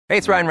Hey,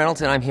 it's Ryan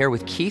Reynolds, and I'm here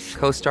with Keith,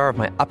 co-star of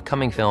my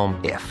upcoming film,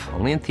 If,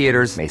 only in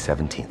theaters May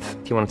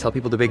 17th. Do you want to tell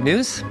people the big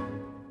news?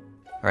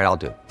 All right, I'll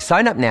do it.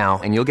 Sign up now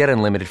and you'll get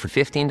unlimited for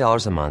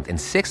 $15 a month and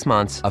 6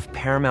 months of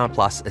Paramount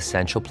Plus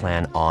Essential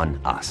Plan on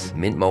us.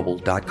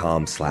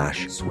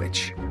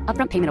 MintMobile.com/switch.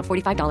 Upfront payment of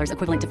 $45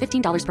 equivalent to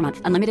 $15 per month.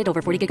 Unlimited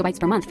over 40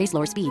 gigabytes per month. Face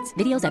lower speeds.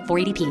 Videos at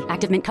 480p.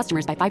 Active Mint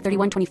customers by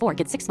 531.24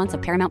 get 6 months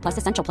of Paramount Plus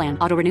Essential Plan.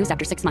 Auto renews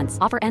after 6 months.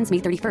 Offer ends May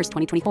 31st,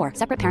 2024.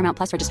 Separate Paramount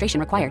Plus registration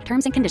required.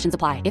 Terms and conditions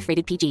apply if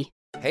rated PG.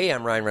 Hey,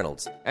 I'm Ryan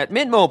Reynolds. At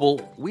Mint Mobile,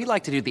 we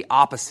like to do the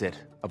opposite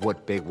of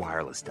what Big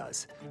Wireless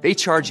does. They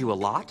charge you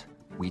a lot.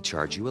 We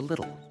charge you a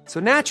little. So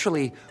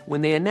naturally,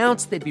 when they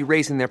announced they'd be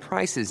raising their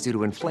prices due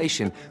to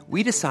inflation,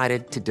 we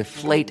decided to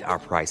deflate our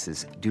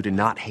prices due to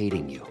not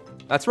hating you.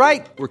 That's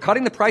right. We're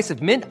cutting the price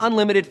of Mint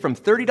Unlimited from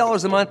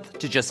 $30 a month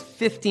to just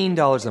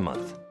 $15 a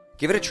month.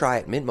 Give it a try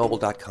at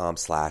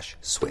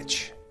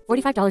mintmobile.com/switch.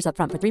 $45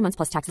 upfront for 3 months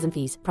plus taxes and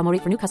fees. Promo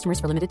rate for new customers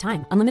for limited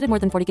time. Unlimited more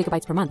than 40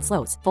 gigabytes per month.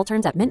 Slows full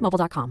terms at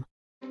mintmobile.com.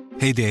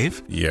 Hey,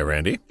 Dave. Yeah,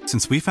 Randy?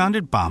 Since we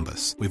founded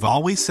Bombas, we've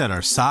always said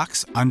our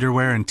socks,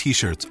 underwear, and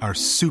T-shirts are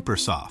super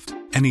soft.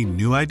 Any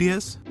new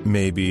ideas?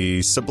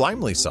 Maybe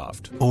sublimely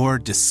soft. Or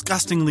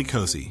disgustingly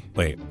cozy.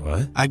 Wait,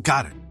 what? I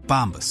got it.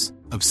 Bombas.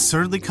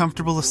 Absurdly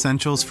comfortable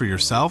essentials for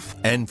yourself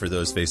And for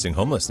those facing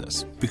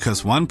homelessness.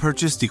 because one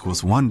purchased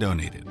equals one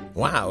donated.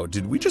 Wow,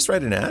 did we just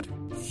write an ad?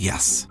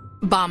 Yes.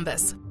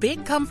 Bombas.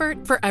 Big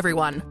comfort for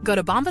everyone. Go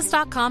to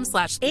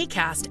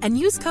bombas.com/ACAST and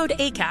use code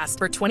ACAST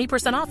for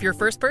 20% off your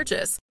first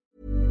purchase.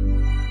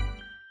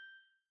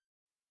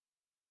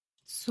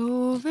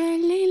 Sover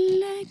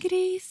lille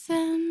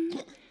grisen,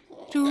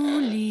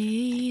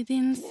 rolig i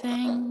din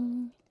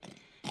seng.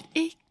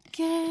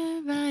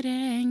 Ikke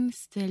være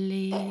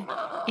engstelig,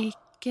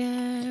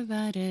 ikke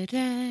være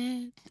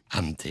redd.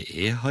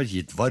 NTE har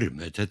gitt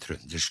varme til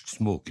trøndersk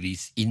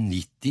smågris i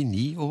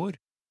 99 år.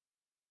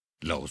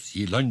 La oss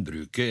gi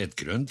landbruket et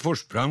grønt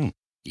forsprang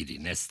i de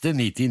neste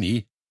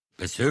 99.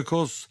 Besøk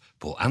oss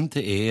på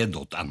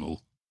nte.no.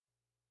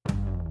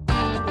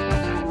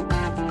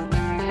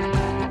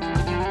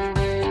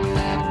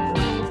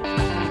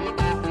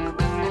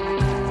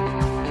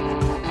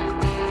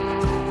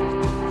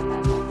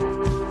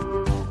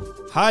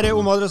 Her er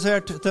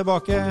Omadressert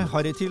tilbake.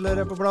 Harry Tiller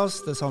er på plass.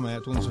 Det samme er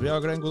Tone Sofie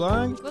Aglen. God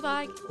dag. God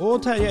dag.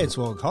 Og Terje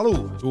Eidsvåg.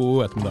 Hallo.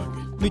 God ettermiddag.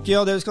 Mye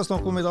av det vi skal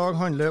snakke om i dag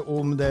handler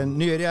om den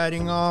nye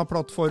regjeringen,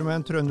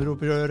 plattformen,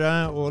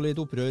 trønderopprøret og litt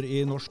opprør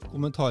i norsk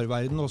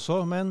kommentarverden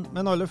også. Men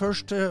aller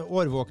først,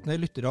 årvåkne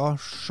lyttere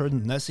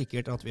skjønner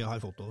sikkert at vi har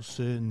fått oss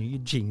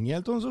ny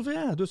jingle, Tone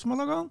Sofie. Er du som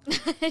har laget den?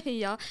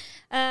 Ja,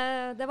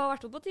 det var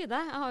vært på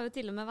tide. Jeg har jo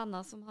til og med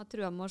venner som har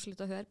truet med å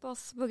slutte å høre på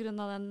oss på grunn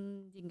av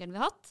den jinglen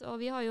vi har hatt. Og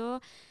vi har jo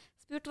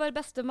spurt vår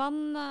beste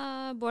mann,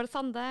 Bård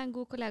Sande, en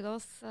god kollega av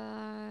oss,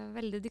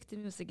 veldig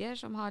dyktig musiker,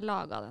 som har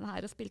laget den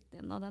her og spilt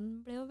den inn, og den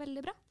ble jo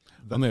veldig bra.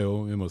 Han er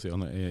jo, vi må si,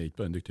 han er ikke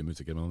bare en dyktig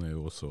musiker, men han er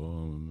jo også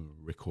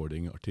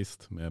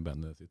recording-artist med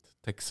bandet sitt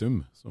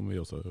Texum, som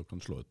vi også kan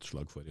slå et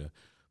slag for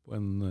på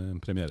en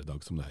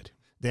premieredag som det her.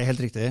 Det er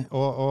helt riktig.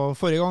 Og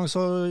forrige gang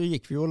så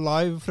gikk vi jo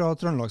live fra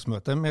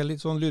Trøndelagsmøtet med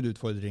litt sånn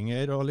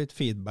lydutfordringer og litt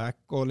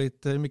feedback og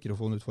litt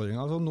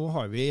mikrofonutfordringer. Så nå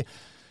har vi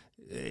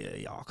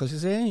ja, hva skal jeg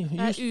si?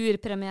 Det er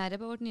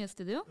urpremiere på vårt nye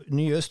studio.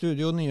 Nye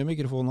studio, nye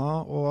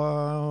mikrofoner,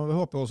 og vi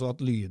håper også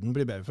at lyden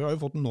blir bedre, for vi har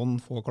jo fått noen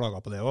få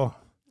klager på det også.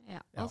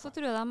 Ja, og så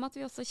tror jeg at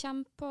vi også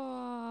kommer på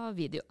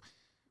video.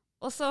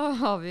 Og så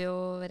har vi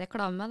jo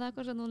reklame, det har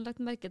kanskje noen lagt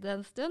merke til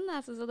en stund.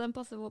 Jeg synes at den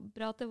passer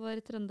bra til vår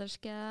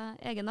trønderske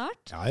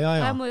egenart. Ja.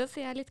 Og jeg må jo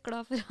si jeg er litt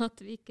glad for at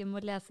vi ikke må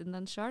lese inn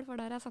den selv,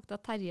 for da har jeg sagt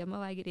at Terje må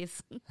være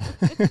grisen.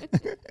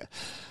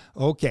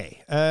 Ok,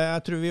 jeg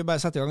tror vi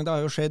bare setter i gang. Det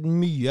har jo skjedd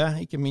mye,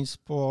 ikke minst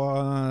på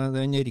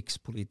den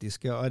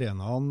rikspolitiske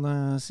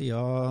arenaen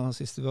siden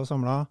sist vi var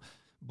samlet.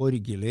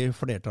 Borgerlig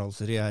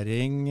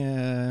flertallsregjering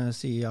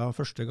siden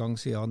første gang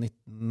siden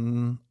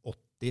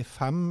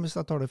 1985, hvis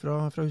jeg tar det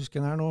fra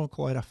husken her nå.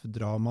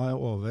 KrF-drama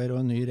er over, og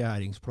en ny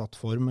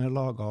regjeringsplattform er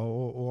laget,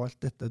 og alt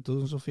dette,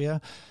 Tone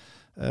Sofie.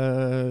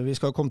 Vi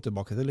skal komme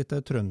tilbake til litt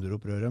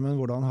trønderopprøret, men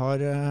hvordan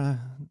har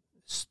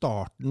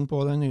starten på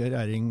den nye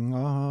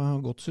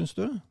regjeringen gått, synes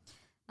du?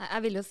 Jeg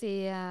vil jo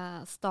si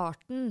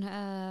starten,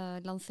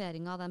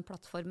 lanseringen av den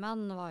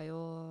plattformen var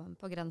jo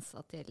på grensa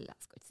til, jeg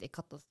skal ikke si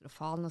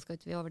katastrofal, nå skal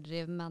ikke vi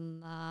overdrive,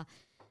 men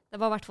det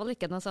var i hvert fall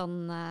ikke noe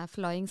sånn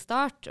flying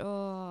start,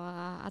 og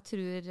jeg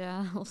tror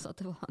også at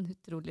det var en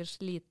utrolig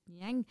sliten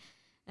gjeng,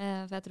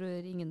 for jeg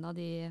tror ingen av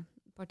de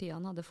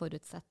partiene hadde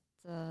forutsett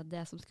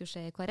det som skulle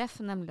skje i KrF,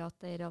 nemlig at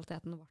det i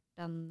realiteten ble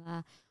en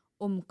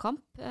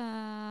omkamp, og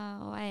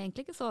jeg er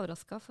egentlig ikke så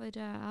overrasket, for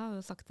jeg har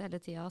jo sagt hele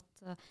tiden at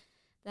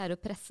det er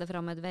å presse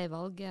frem et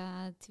veivalg.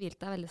 Jeg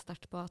tvilte veldig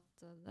sterkt på at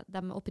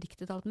de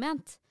oppriktig talt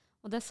ment.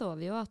 Og det så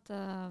vi jo at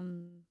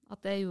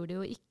det gjorde de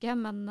jo ikke,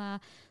 men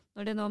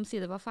når det nå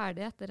omsider var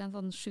ferdig etter en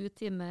sånn 7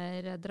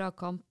 timer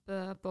dragkamp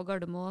på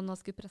Gardermoen og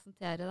skulle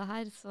presentere det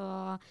her,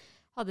 så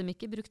hadde de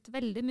ikke brukt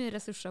veldig mye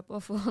ressurser på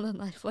å få den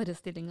der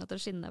forestillingen til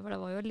å skinne, for det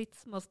var jo litt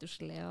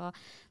småstusselig, og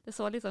det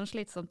så litt sånn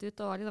slitsomt ut,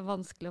 og var litt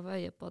vanskelig å få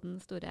øye på den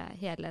store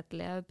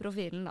helhetlige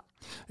profilen da.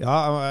 Ja,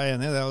 jeg er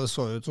enig i det, og det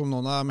så ut som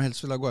noen av dem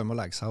helst ville gå hjem og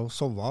legge seg og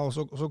sove, og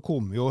så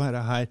kom jo her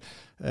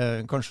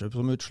kanskje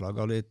som utslag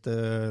av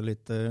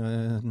litt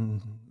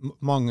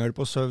mangel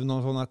på søvn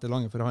og sånn etter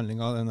lange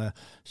forhandlinger. Denne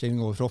Kjell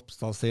Ingolf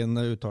Ropstad sin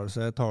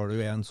uttalelse, tar du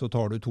en, så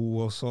tar du to,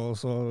 og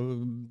så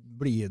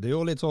blir det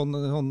jo litt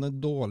sånn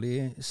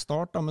dårlig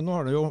start, da. Men nå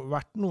har det jo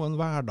vært noen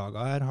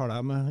hverdager her. Har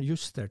de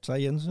justert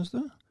seg igjen, synes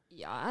du?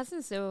 Ja, jeg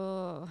synes jo,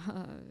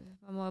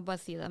 jeg må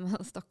bare si det med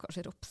stakkars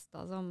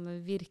Ropstad, som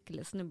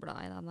virkelig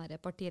snublet i den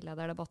der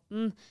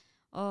partilederdebatten.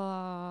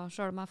 Og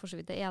selv om jeg for så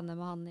vidt enig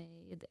med han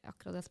i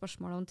akkurat det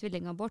spørsmålet om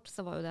tvillingabort,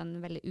 så var jo det en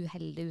veldig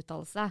uheldig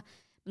uttalelse.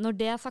 Men når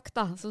det er sagt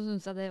da, så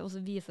synes jeg det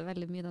også viser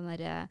veldig mye den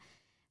der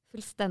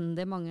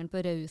fullstendig mangel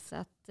på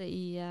raushet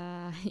i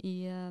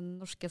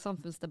norske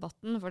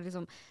samfunnsdebatten. For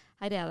liksom,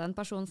 her er det en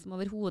person som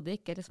overhodet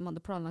ikke liksom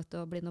hadde planlagt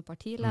å bli noen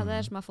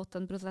partileder, som har fått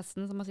den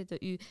prosessen, som har sittet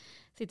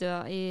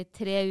i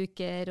 3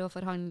 uker og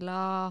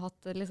forhandlet,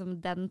 hatt liksom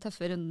den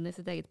tøffe runden i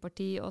sitt eget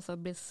parti, og så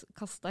blir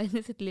kastet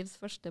inn i sitt livs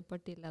første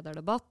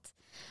partilederdebatt.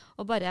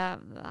 Og bare,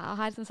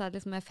 her synes jeg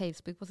liksom er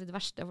Facebook på sitt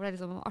verste, for det er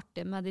liksom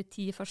artig med de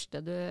 10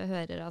 første du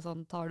hører,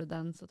 sånn, tar du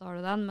den, så tar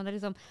du den, men det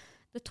er liksom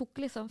det tok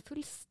liksom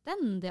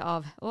fullstendig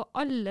av, og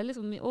alle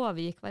liksom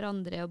overgikk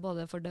hverandre og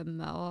både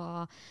fordømme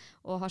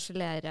og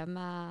harselere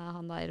med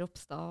han der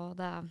Ropstad,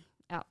 og det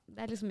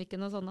er liksom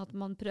ikke noe sånn at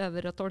man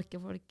prøver å tolke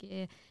folk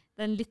i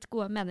den litt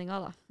gode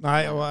meningen da.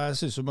 Nei, og jeg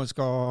synes jo man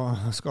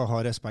skal ha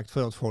respekt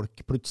for at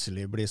folk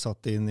plutselig blir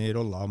satt inn i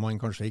roller man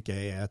kanskje ikke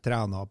er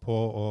trenet på,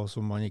 og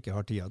som man ikke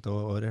har tid til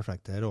å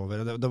reflektere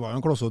over. Det var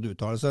jo en klossete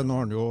uttalelse, nå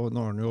har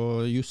han jo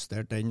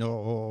justert den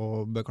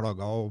og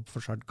beklaget, og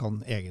forskjelt kan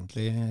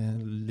egentlig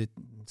litt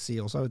si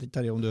også. Jeg vet ikke,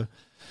 Terje,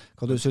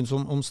 hva du synes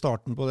om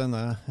starten på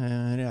denne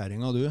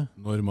regjeringen, du?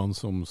 Når man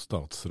som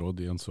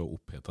statsråd i en så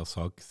opphetet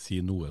sak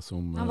sier noe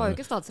som... Han var jo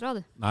ikke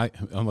statsråd. Nei,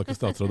 han var ikke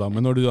statsråd da,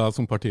 men når du da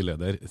som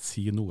partileder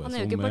sier noe som... Han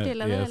er jo ikke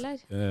partileder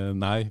heller.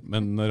 Nei,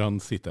 men når han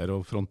sitter her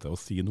og fronter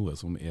og sier noe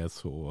som er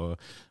så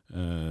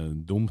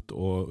dumt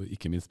og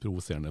ikke minst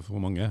provoserende for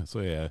mange,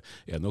 så er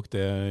nok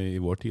det i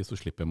vår tid, så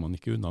slipper man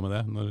ikke unna med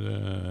det.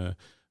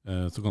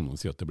 Så kan man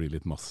si at det blir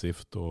litt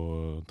massivt,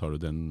 og tar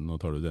du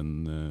den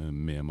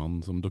med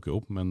man som dukker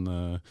opp, men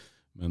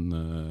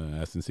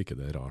jeg synes ikke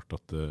det er rart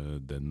at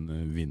den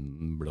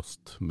vinden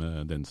blåst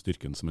med den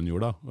styrken som den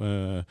gjorde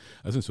da.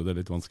 Jeg synes jo det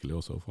er litt vanskelig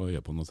også å få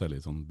øye på noe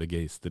særlig sånn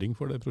begeistring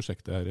for det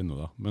prosjektet her ennå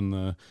da, men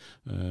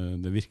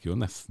det virker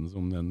jo nesten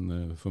som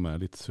den for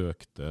meg litt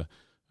søkte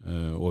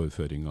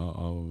overføringa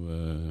av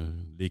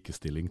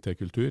likestilling til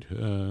kultur.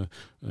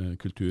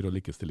 Kultur- og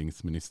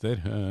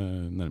likestillingsminister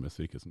nærmest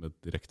virker som et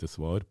direkte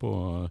svar på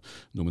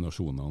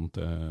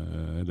nominasjonene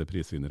eller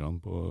prisvinnerne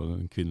på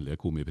den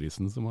kvinnelige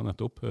komiprisen som var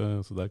nettopp.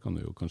 Så der kan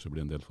det jo kanskje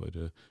bli en del for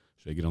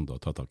Skei Grande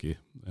å ta tak i,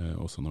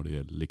 også når det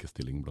gjelder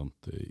likestilling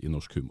i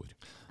norsk humor.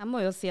 Jeg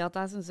må jo si at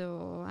jeg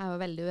er jo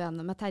veldig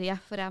uenig med Terje,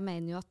 for jeg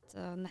mener jo at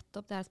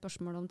nettopp det her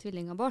spørsmålet om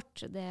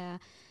tvillingabort, det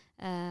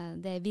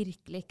er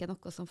virkelig ikke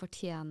noe som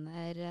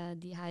fortjener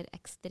de her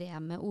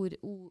ekstreme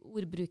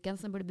ordbruken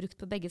som blir brukt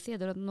på begge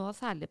sider, og nå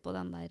særlig på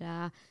den der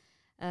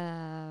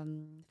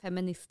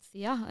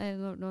feministsida,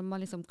 når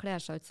man liksom kler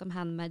seg ut som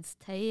Handmaid's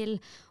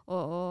Tale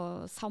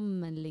og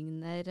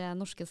sammenligner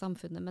norske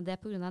samfunnet med det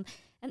på grunn av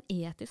en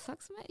etisk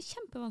sak som er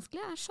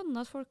kjempevanskelig. Jeg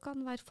skjønner at folk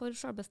kan være for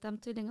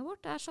selvbestemt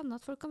tvillingabort, jeg skjønner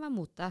at folk kan være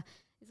mot det.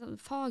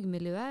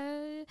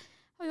 Fagmiljøet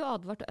har jo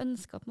advart og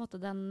ønsket på en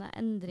måte den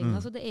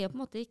endringen, så det er jo på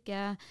en måte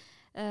ikke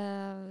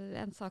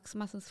en sak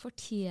som jeg synes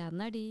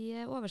fortjener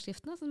de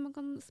overskriftene, så man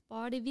kan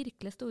spare de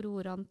virkelig store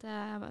ordene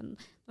til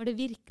når det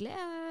virkelig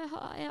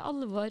er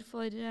alvor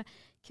for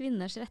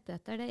kvinners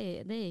rettigheter.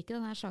 Det er ikke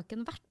denne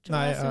saken verdt. Og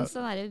jeg synes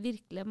den der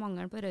virkelig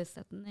mangelen på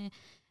rausheten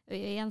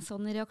i en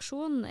sånn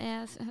reaksjon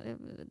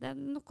det er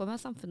noe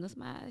med samfunnet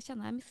som jeg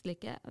kjenner jeg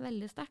misliker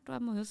veldig sterkt, og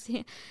jeg må jo si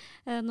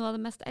noe av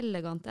det mest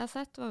elegante jeg har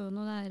sett var jo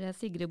noe der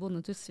Sigrid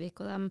Bonde Tusvik,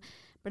 og de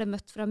ble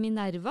møtt fra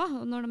Minerva,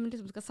 og når de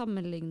liksom skal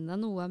sammenligne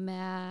noe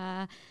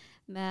med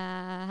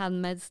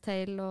Handmaid's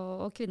Tale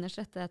og kvinners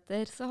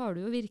rettigheter, så har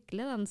du jo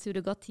virkelig den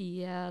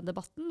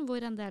surrogatidebatten,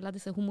 hvor en del av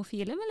disse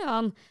homofile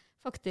miljøene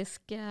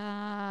faktisk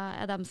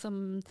er dem som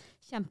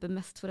kjemper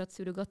mest for at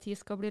surrogati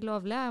skal bli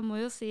lovlig. Jeg må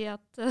jo si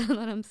at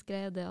når de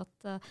skrev det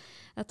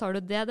at tar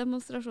du det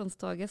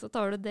demonstrasjonstoget, så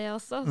tar du det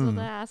også. Så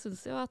jeg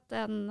synes jo at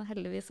den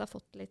heldigvis har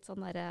fått litt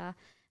sånn der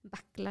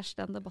backlash,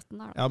 den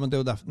debatten her. Ja, men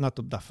det er jo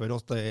nettopp derfor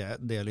at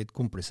det er litt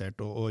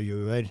komplisert å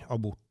gjøre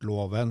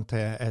abortloven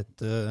til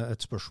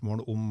et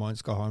spørsmål om man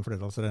skal ha en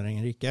flertallsregjering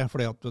eller ikke.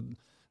 Fordi at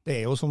det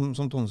er jo,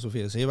 som Tone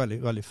Sofie sier, veldig,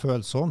 veldig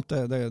følsomt.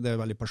 Det er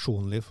veldig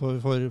personlig for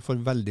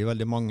veldig,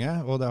 veldig mange,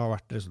 og det har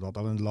vært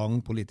resultat av en lang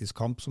politisk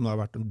kamp som det har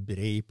vært en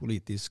bred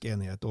politisk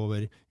enighet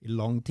over i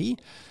lang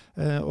tid,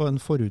 og en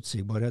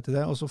forutsigbarhet i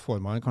det, og så får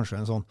man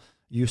kanskje en sånn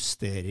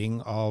justering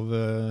av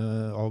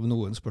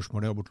noen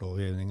spørsmål i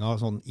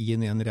abortlovgivningen sånn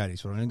inn i en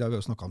regjeringsforhandling, det har vi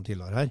jo snakket om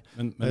tidligere her,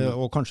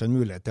 og kanskje en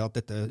mulighet til at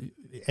dette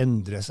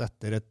endres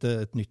etter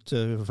et nytt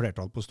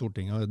flertall på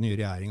Stortinget og en ny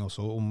regjering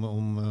også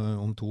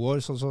om 2 år.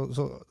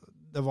 Så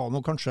det var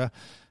nok kanskje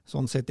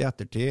sånn sett i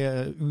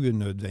ettertid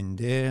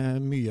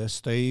unødvendig mye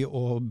støy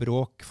og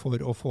bråk for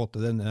å få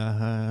til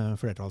denne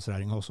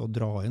flertallsregjeringen også å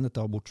dra inn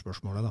dette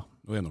abortspørsmålet da.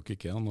 Nå nok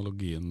ikke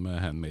analogien med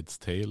Handmaid's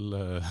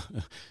Tale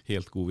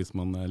helt god hvis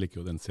man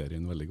liker jo den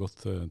serien veldig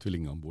godt.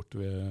 Tvillingabort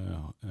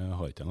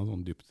har ikke noe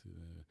sånn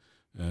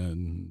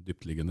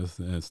dyptliggende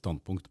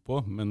standpunkt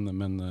på, men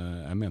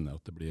jeg mener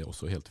at det blir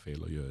også helt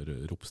feil å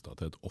gjøre Ropstad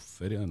til et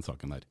offer i den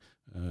saken her.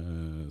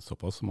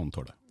 Såpass må man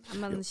tåle. Ja,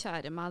 men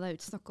kjære meg, det jo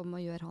ikke snakk om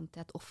å gjøre han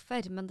til et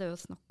offer, men det jo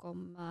snakk om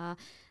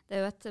det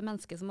jo et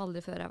menneske som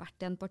aldri før har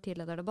vært i en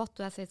partilederdebatt,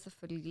 og jeg sier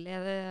selvfølgelig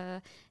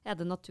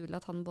det naturlig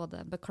at han både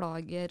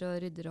beklager og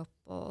rydder opp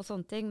og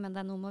sånne ting, men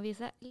det noe med å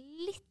vise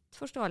litt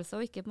forståelse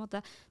og ikke på en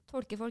måte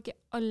tolke folk i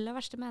aller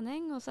verste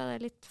mening, og så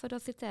det litt for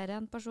å sitere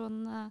en person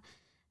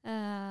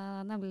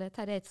nemlig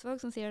Terje Eidsvåg,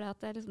 som sier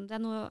at det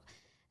noe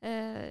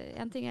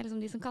en ting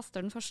liksom de som kaster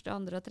den første,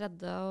 andre,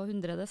 tredje og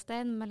 100.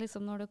 stein, men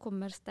liksom når det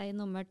kommer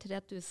stein nummer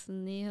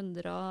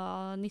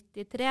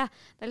 3993,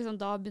 det liksom,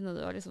 da begynner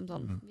det å liksom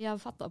sånn, vi har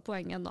fattet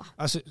poenget da.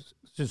 Jeg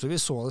synes vi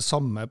så det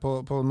samme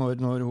på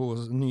når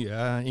hun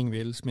nye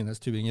Ingvild Smines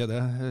Tybring-Gjedde,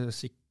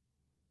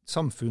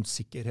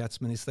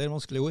 samfunnssikkerhetsminister,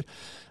 vanskelig ord,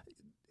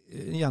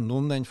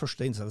 gjennom den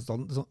første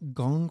innsettelsen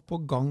gang på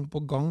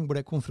gang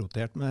ble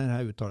konfrontert med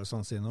denne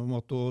uttalelsene sine om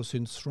at hun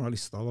syntes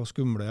journalister var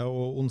skumle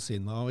og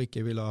ondsinna og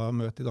ikke ville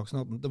møte i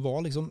Dagsnytt 18. Det var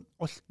liksom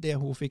alt det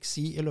hun fikk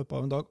si i løpet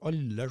av en dag.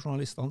 Alle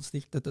journalistene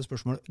stilte dette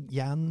spørsmålet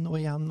igjen og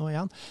igjen og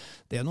igjen.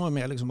 Det noe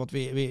med liksom at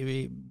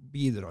vi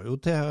bidrar jo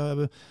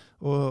til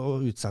å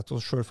utsette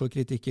oss selv for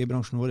kritikk i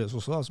bransjen vår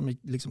også, da, som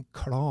ikke liksom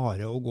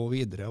klarer å gå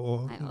videre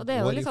og det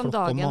jo liksom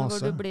dagen hvor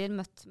du blir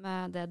møtt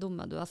med det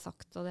dumme du har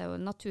sagt, og det jo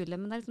naturlig,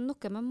 men det liksom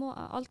noe med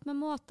alt med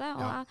måte,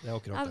 og det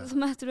akkurat det.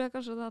 Som jeg tror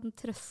kanskje den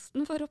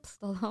trøsten for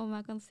Ropstad, om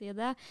jeg kan si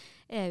det,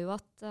 jo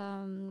at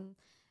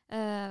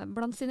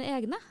blant sine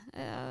egne,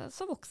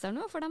 så vokser den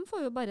jo, for de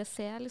får jo bare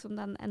se liksom,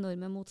 den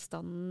enorme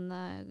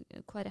motstanden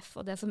KrF,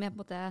 og det som på en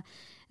måte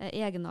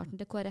egenarten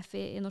til KrF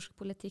i norsk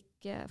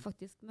politikk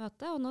faktisk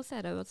møter, og nå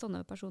ser jeg jo at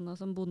sånne personer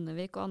som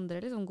Bondevik og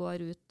andre liksom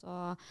går ut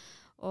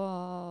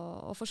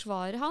og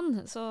forsvare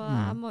han, så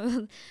jeg må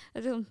jo,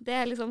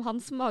 det liksom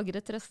hans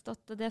magre trøst at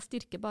det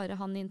styrker bare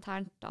han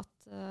internt at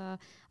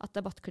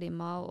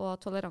debattklima og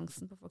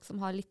toleransen på folk som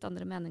har litt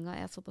andre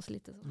meninger såpass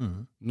lite.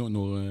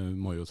 Nå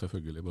må jo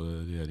selvfølgelig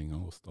både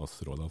regjeringen og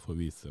statsråder få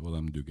vise hva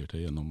de dugger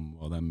til gjennom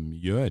hva de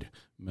gjør,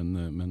 men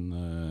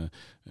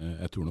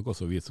jeg tror nok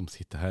også vi som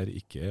sitter her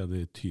ikke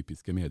de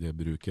typiske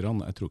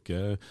mediebrukerne. Jeg tror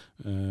ikke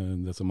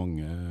det så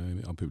mange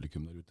av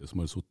publikum der ute som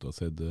har suttet og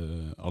sett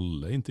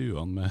alle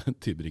intervjuene med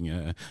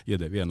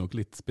Tybring-Gjedde. Vi nok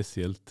litt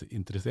spesielt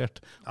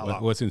interessert,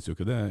 og jeg synes jo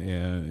ikke det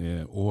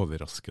er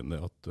overraskende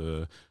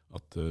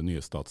at nye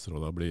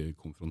statsråder blir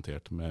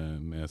konfrontert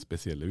med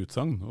spesielle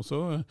utsagn. Og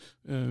så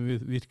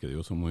virker det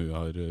jo som hun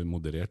har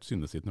moderert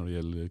synet sitt når det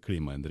gjelder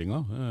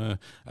klimaendringer.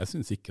 Jeg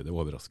synes ikke det er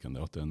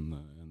overraskende at en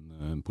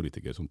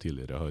politiker som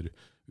tidligere har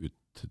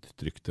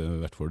uttrykt i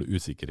hvert fall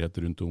usikkerhet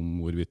rundt om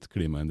hvorvidt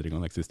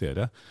klimaendringene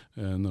eksisterer,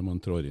 når man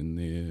trår inn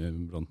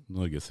blant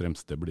Norges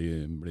fremste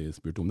blir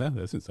spurt om det.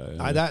 Det synes jeg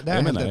det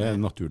mener jeg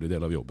en naturlig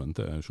del av jobben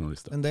til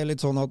journalister. Men det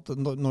litt sånn at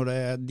når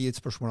de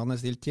spørsmålene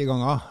stilt 10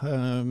 ganger,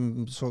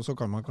 så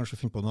kan man kanskje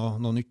finne på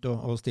noe nytt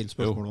og stille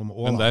spørsmål om.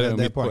 Men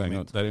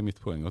der mitt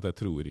poeng at jeg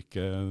tror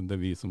ikke det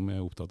vi som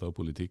opptatt av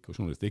politikk og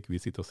journalistikk,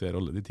 vi sitter og ser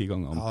alle de 10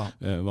 gangene.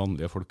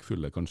 Vanlige folk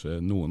fyller kanskje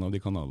noen av de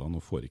kanalene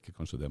og får ikke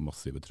kanskje det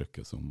massive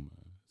trykket som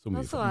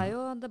Nå så jeg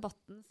jo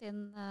Debatten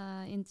sin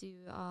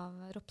intervju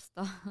av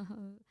Ropstad,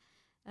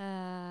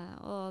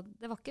 og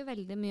det var ikke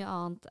veldig mye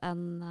annet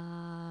enn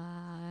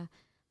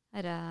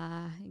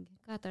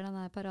hva heter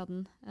denne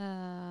paraden?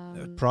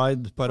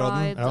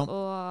 Pride-paraden,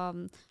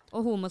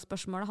 og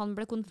homospørsmålet han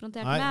ble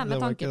konfrontert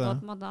med tanke på at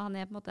han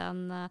på en måte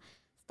en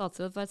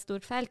statsråd for et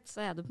stort felt,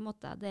 så det på en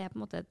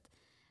måte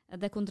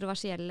det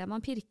kontroversielle man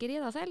pirker i.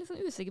 Da. Så jeg litt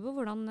sånn usikker på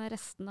hvordan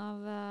resten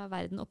av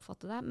verden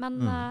oppfatter det. Men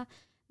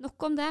nok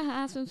om det.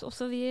 Jeg synes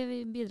også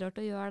vi bidrar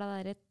til å gjøre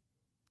det der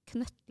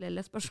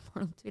knøttlille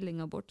spørsmålet om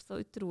tvillingabort så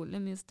utrolig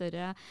mye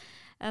større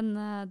enn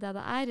det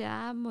er.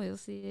 Jeg må jo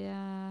si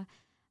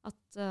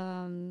at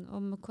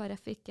om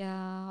KrF ikke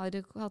har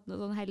hatt noen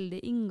sånn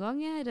heldig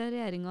inngang i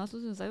regjeringen, så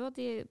synes jeg jo at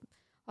de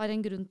har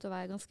en grunn til å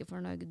være ganske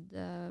fornøyd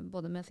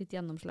både med sitt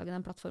gjennomslag i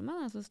den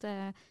plattformen. Jeg synes det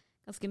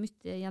ganske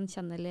mye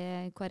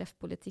gjenkjennelig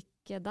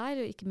KrF-politikk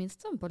der, og ikke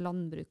minst sånn på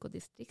landbruk og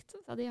distrikt.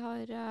 Så de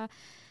har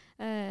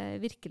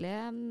virkelig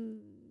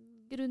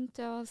grunn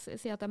til å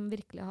si at de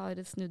virkelig har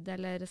snudd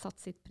eller satt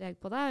sitt preg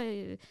på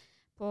det.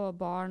 på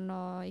barn,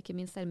 og ikke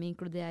minst det med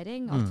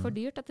inkludering. Alt for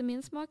dyrt etter min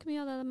smak,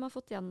 mye av det de har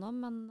fått gjennom,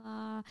 men,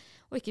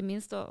 og ikke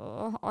minst,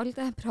 og alt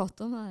det jeg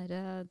prater om,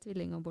 den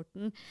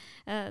tvillingaborten,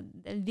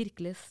 det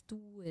virkelig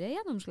store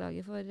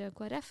gjennomslaget for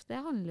KrF, det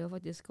handler jo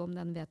faktisk om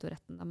den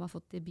vetoretten de har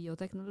fått i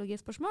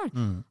bioteknologispørsmål.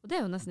 Og det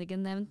er jo nesten ikke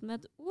nevnt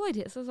med et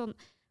ord. Så sånn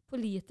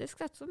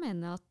politisk sett så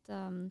mener jeg at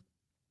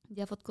de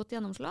har fått godt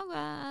gjennomslag, og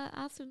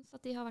jeg synes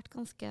at de har vært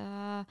ganske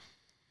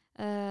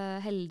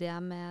heldige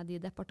med de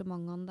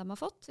departementene de har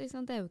fått. Det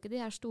er jo ikke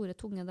de her store,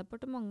 tunge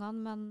departementene,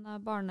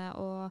 men Barne-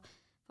 og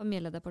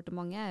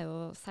familiedepartementet er jo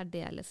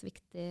særdeles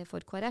viktig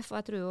for KrF, og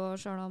jeg tror jo,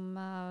 selv om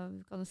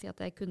vi kan si at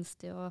det er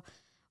kunstig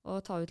å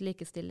ta ut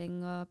likestilling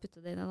og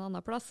putte det inn en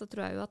annen plass, så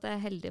tror jeg jo at det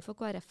er heldig for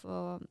KrF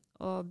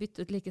å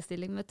bytte ut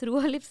likestilling med tro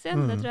og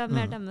livssyn. Det tror jeg er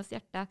mer deres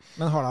hjerte.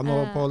 Men har de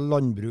noe på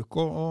landbruk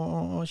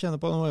å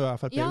kjenne på? Nå er jo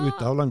FrP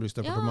ute av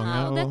Landbruksdepartementet.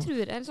 Ja, og det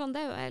tror jeg. Sånn,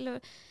 det er jo,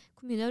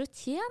 hvor mye de har å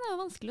tjene, er jo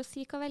vanskelig å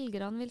si hva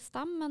velgerne vil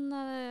stemme, men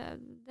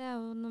det er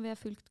jo, når vi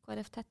har fulgt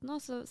KrF tett nå,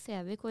 så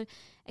ser vi hvor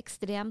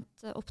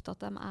ekstremt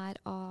opptatt de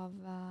er av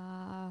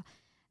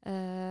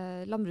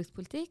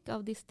landbrukspolitikk,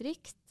 av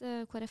distrikt.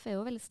 KrF er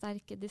jo veldig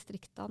sterk i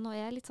distriktene, og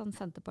er litt sånn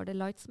Senterpartiet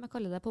light, som jeg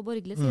kaller det, på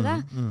borgerlig side.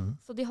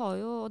 Så de har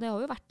jo, og det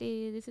har jo vært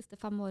i de siste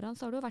 5 årene,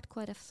 så har det jo vært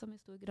KrF som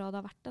i stor grad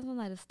har vært en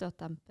sånn der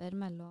støtdemper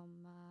mellom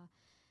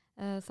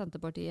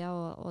Senterpartiet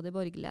og de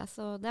borgerlige.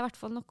 Så det er i hvert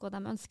fall noe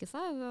de ønsker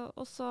seg.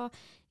 Og så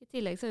i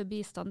tillegg så er jo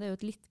bistand, det er jo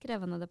et litt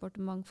krevende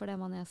departement fordi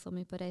man er så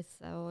mye på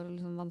reise og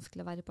liksom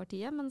vanskelig å være i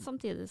partiet, men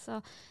samtidig så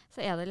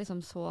er det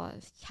liksom så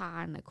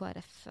kjerne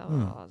KrF.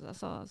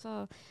 Så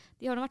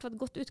de har i hvert fall et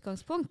godt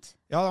utgangspunkt.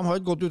 Ja, de har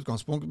et godt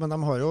utgangspunkt, men de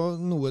har jo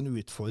noen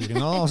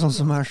utfordringer, da, sånn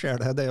som jeg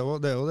ser det. Det er jo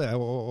det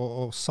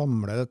å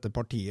samle dette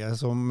partiet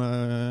som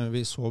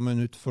vi så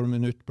minutt for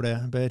minutt ble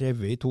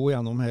revet i to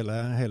gjennom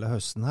hele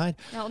høsten her.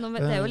 Ja, og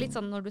det er jo litt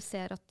sånn når du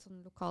ser at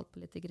sånn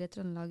lokalpolitikere i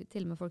Trøndelag,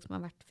 til og med folk som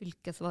har vært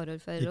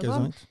fylkesvaraordfører og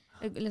sånn,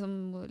 liksom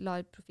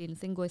lar profilen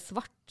sin gå i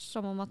svart,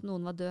 som om at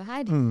noen var død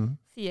her,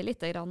 sier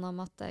litt grann om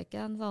at det er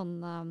ikke en sånn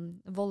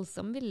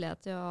voldsom vilje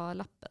til å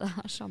lappe det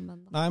her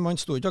sammen. Da. Nei, man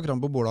stod ikke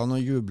akkurat på bordene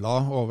og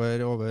jublet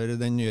over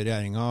den nye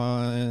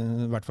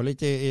regjeringen, i hvert fall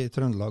ikke i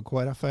Trøndelag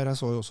KrF. Jeg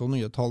så jo også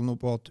nye tall nå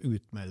på at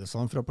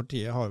utmeldelsene fra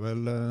partiet har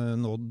vel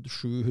nådd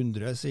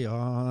 700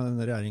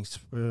 siden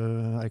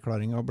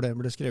regjeringserklæringen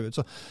ble skrevet,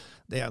 så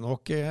det er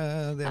nok...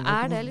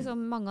 Er det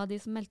liksom mange av de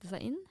som meldte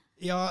seg inn?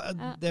 Ja,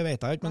 det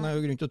vet jeg ikke, men det er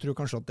jo grunn til å tro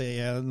kanskje at det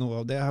er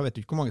noe av det. Jeg vet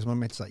ikke hvor mange som har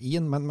meldt seg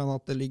inn, men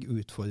at det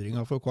ligger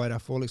utfordringer for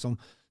KrF å liksom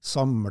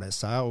samle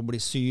seg og bli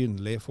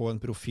synlig, få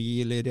en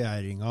profil i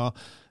regjeringen,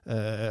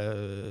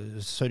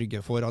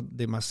 sørge for at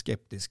de mest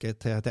skeptiske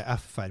til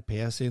FrP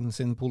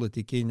sin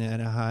politikk inni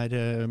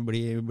her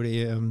blir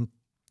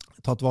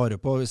tatt vare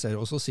på. Vi ser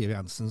også Siv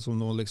Jensen som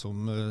nå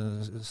liksom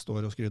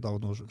står og skryter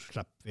av at nå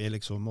slipper vi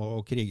liksom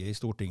å krige i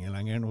Stortinget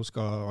lenger, nå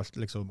skal alt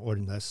liksom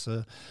ordnes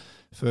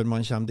før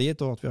man kommer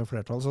dit, og at vi har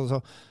flertall.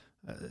 Så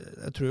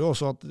jeg tror jo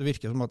også at det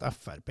virker som at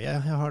FrP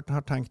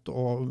har tenkt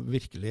å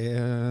virkelig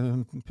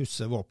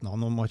pusse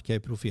våpnene og markere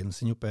profilen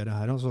sin oppi det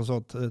her, altså, så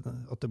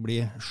at det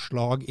blir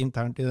slag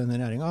internt i denne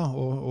regjeringen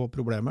og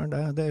problemer,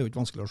 det er jo ikke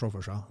vanskelig å se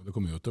for seg. Det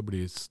kommer jo til å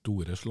bli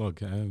store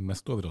slag.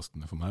 Mest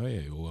overraskende for meg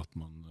er jo at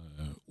man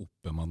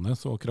oppbemanner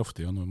så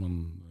kraftig når man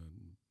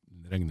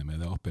regner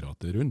med det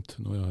apparatet rundt.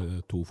 Nå er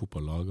det 2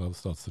 fotballag av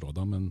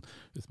statsråder, men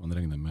hvis man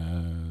regner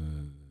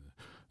med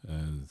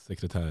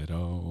sekretærer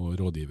og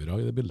rådgivere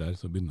i det bildet her,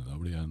 så begynner det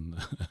å bli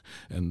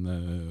en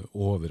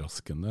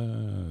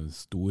overraskende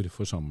stor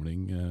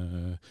forsamling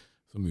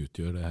som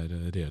utgjør det her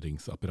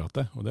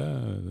regjeringsapparatet. Og det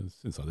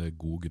synes jeg det er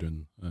god grunn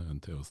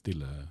til å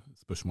stille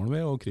spørsmål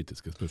ved, og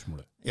kritiske spørsmål.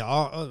 Ja,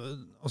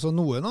 altså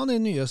noen av de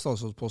nye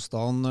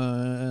statsrådspostene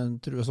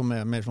tror jeg som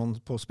er mer sånn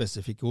på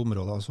spesifikke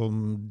områder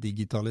som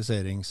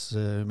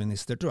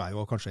digitaliseringsminister, tror jeg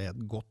jo kanskje er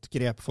et godt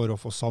grep for å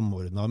få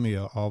samordnet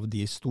mye av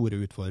de store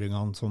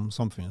utfordringene som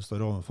samfunnet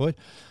står overfor.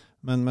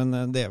 Men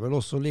det er vel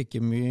også like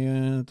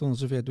mye, Tone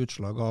Sofie, et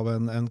utslag av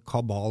en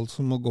kabal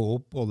som må gå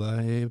opp både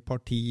i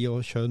parti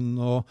og kjønn,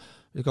 og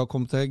vi skal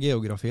komme til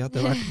geografi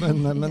etter hvert,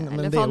 men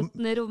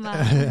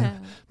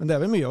det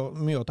er vel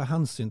mye å ta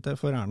hensyn til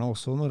for Erna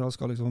også, når hun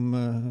skal liksom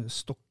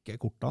stokke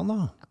kortene.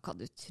 Da. Ja, hva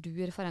du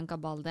tror for en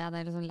kabal det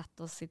er liksom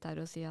lett å sitte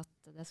her og si at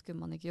det skulle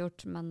man ikke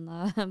gjort, men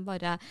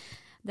bare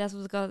det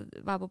som skal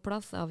være på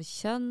plass av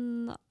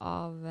kjønn,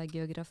 av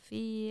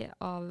geografi,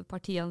 av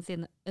partiene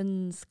sine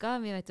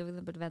ønsker. Vi vet jo for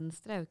eksempel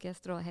Venstre er jo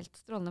ikke helt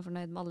strålende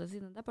fornøyd med alle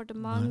sine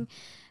departement.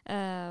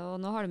 Og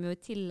nå har de jo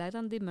i tillegg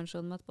den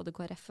dimensjonen med at både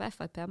KrF og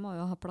FrP må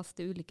jo ha plass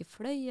til ulike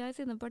fløyer i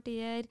sine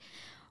partier.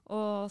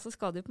 Og så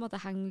skal det jo på en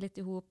måte henge litt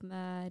i hop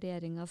med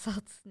regjeringens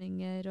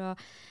satsninger.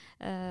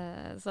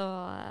 Så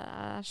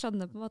jeg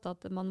skjønner på en måte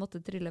at man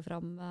måtte trylle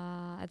fram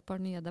et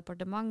par nye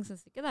departement.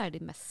 Synes ikke det er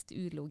de mest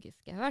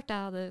ulogiske jeg har hørt.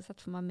 Jeg hadde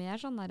sett for meg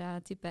mer sånn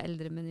type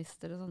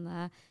eldreminister og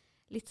sånne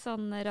litt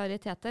sånn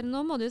rariteter.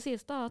 Nå må det jo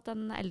sies da at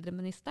den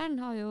eldreministeren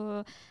har jo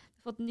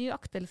fått ny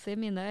aktelse I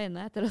mine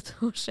øyne etter at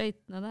hun skjøt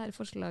ned det her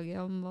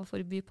forslaget om å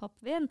forby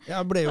pappvin.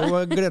 Jeg ble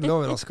jo gledelig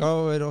overrasket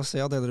over å se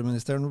at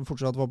eldreministeren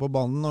fortsatt var på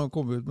banen og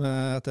kom ut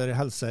med etter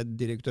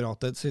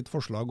Helsedirektoratet sitt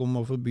forslag om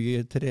å forby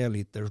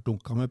 3-liters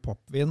dunker med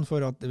pappvin, for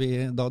at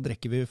da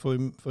drikker vi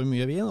for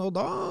mye vin. Og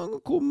da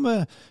kom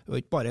jo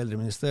ikke bare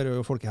eldreminister,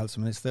 og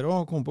folkehelseminister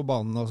også, kom på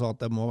banen og sa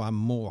at det må være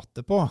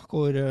måte på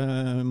hvor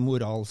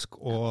moralsk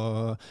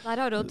og...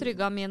 Der har hun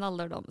trygget min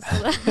alderdom. Så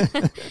det.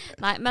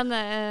 Nei, men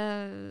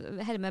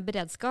her med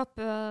beredskap,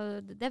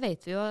 det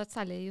vet vi jo,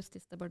 særlig I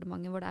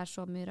Justisdepartementet, hvor det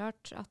så mye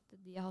rart, at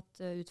de har hatt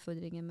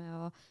utfordringer med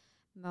å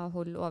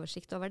holde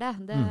oversikt over det.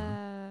 Det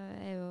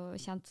jo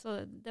kjent. Så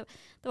det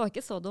var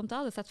ikke så dumt. Jeg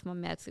hadde sett for meg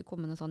mer at det skulle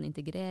komme en sånn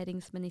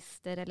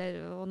integreringsminister,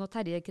 og når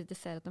Terje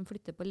kritiserer at de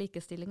flytter på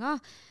likestillinga,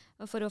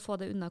 for å få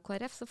det unna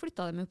KrF, så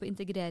flyttet de jo på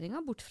integreringa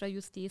bort fra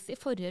justis I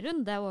forrige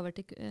runde over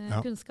til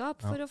kunnskap,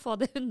 for å få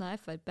det unna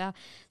FrP.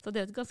 Så det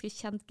jo et ganske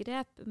kjent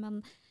grep,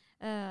 men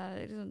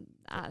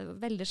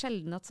veldig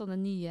sjelden at sånne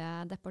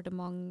nye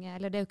departement,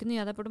 eller det jo ikke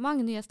nye departement,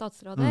 nye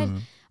statsråder,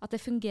 at det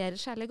fungerer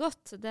særlig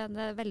godt. Det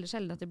veldig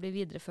sjelden at det blir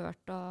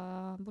videreført,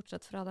 og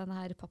bortsett fra denne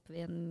her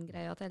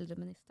pappvin-greia til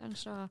eldreministeren,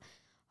 så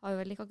har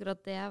jo vel ikke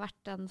akkurat det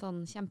vært en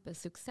sånn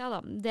kjempesuksess da.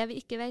 Det vi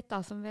ikke vet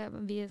da, som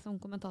vi som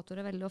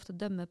kommentatorer veldig ofte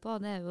dømmer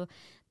på, det jo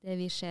det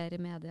vi ser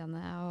I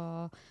mediene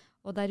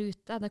og der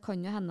ute. Det kan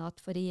jo hende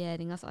at for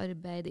regjeringens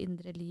arbeid,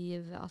 indre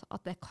liv,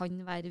 at det kan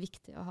være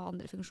viktig å ha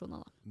andre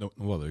funksjoner da. Nå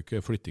var det jo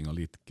ikke flytting av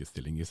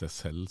likestilling I seg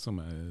selv som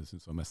jeg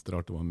synes var mest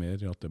rart. Det var mer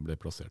at det ble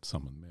plassert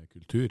sammen med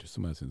kultur,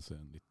 som jeg synes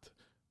en litt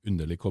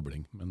underlig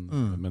kobling.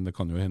 Men det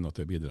kan jo hende at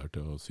det bidrar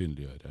til å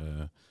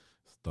synliggjøre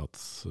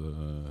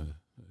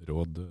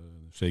statsråd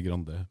Skei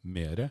Grande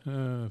mere.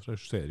 For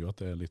jeg ser jo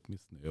at det litt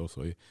misnøye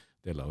også I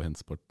deler av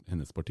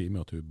hennes parti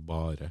med at hun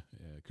bare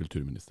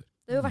kulturminister.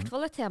 Det jo I hvert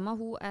fall et tema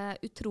hun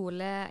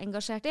utrolig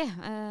engasjert I.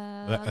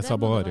 Jeg sa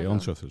bare I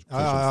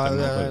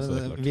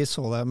ansvarsforskjellstemmer. Vi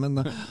så det, men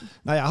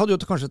nei, jeg hadde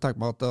jo kanskje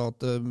tenkt meg at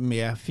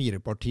med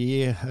 4 parti,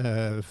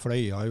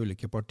 fløyer I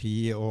ulike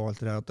parti og alt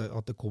det,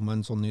 at det kom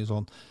en sånn ny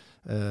sånn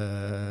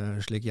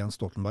slik Jens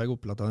Stoltenberg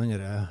opprettet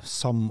den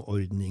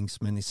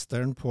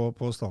samordningsministeren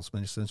på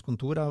statsministerens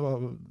kontor.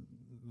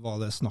 Var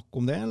det snakk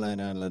om det,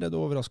 eller det du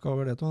overrasket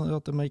over det,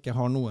 at de ikke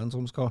har noen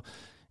som skal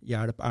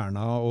hjelpe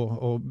Erna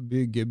å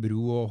bygge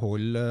bro og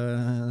holde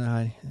det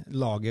her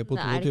laget på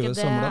 22 samlet?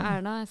 Det ikke det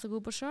Erna så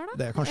god på selv da?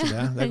 Det kanskje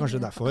det. Det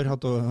kanskje derfor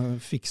at hun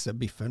fikser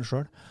biffen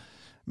selv.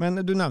 Men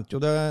du nevnte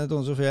jo det,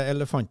 Tone Sofie,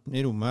 elefanten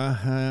I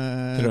rommet.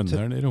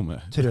 Trønderen I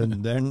rommet.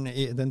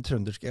 Den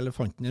trønderske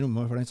elefanten I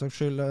rommet, for den saks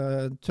skyld.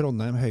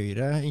 Trondheim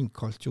Høyre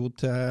innkalte jo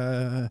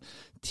til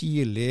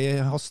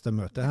tidlig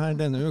hastemøte her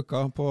denne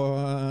uka på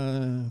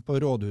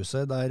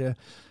rådhuset, der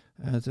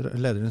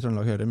lederen I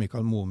Trøndelag Høyre,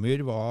 Mikael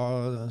Momyr,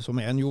 som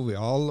en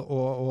jovial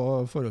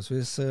og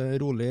forholdsvis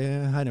rolig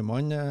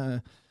herremann.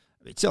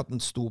 Jeg vil ikke si at den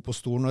sto på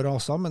stolen og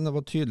rasa, men det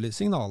var tydelige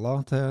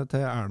signaler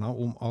til Erna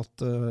om at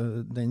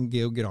den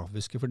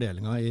geografiske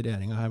fordelingen I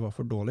regjeringen her var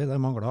for dårlig.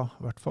 Det manglet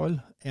I hvert fall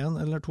 1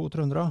 eller 2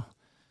 trøndere.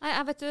 Nei,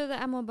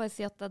 jeg må bare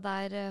si at det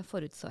der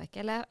forutså jeg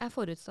ikke. Eller jeg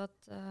forutså at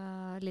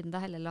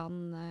Linda Helleland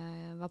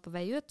var på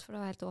vei ut, for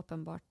det var helt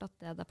åpenbart at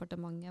det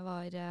departementet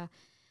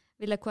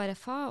ville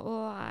KrF ha,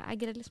 og jeg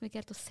greide liksom ikke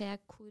helt å se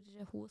hvor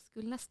hun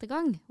skulle neste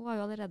gang. Hun har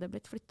jo allerede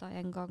blitt flyttet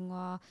en gang,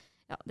 og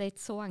ja, det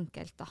ikke så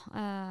enkelt da,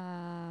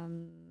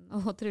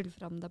 å trylle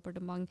frem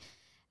departement.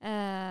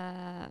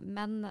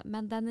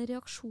 Men den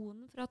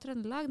reaksjonen fra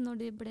Trøndelag når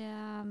de ble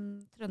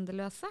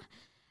trøndeløse,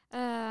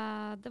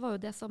 det var jo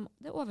det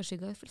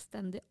overskygget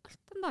fullstendig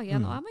alt den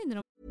dagen, og jeg må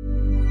innrømme.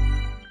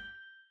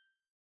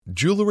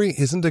 Jewelry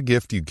isn't a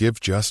gift you give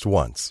just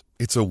once.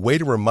 It's a way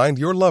to remind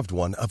your loved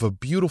one of a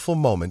beautiful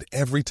moment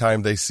every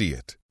time they see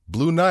it.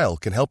 Blue Nile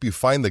can help you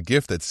find the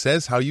gift that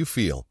says how you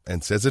feel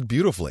and says it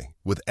beautifully,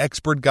 with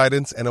expert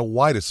guidance and a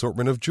wide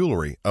assortment of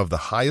jewelry of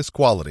the highest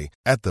quality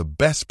at the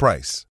best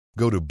price.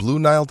 Go to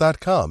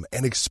BlueNile.com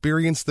and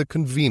experience the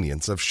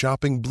convenience of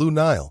shopping Blue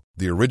Nile,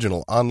 the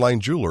original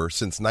online jeweler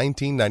since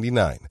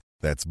 1999.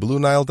 That's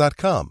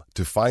BlueNile.com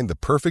to find the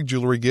perfect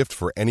jewelry gift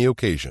for any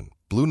occasion.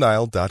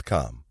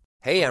 BlueNile.com.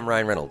 Hey, I'm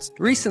Ryan Reynolds.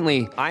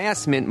 Recently, I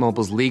asked Mint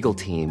Mobile's legal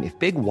team if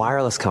big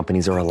wireless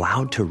companies are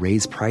allowed to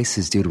raise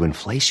prices due to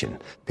inflation.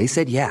 They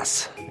said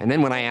yes. And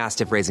then when I asked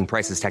if raising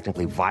prices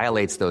technically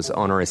violates those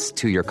onerous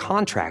 2-year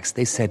contracts,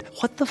 they said,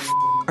 "What the f***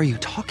 are you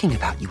talking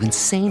about, you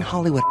insane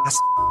Hollywood ass?"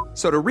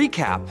 So to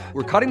recap,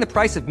 we're cutting the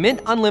price of Mint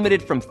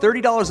Unlimited from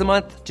 $30 a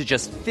month to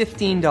just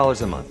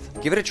 $15 a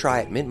month. Give it a try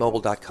at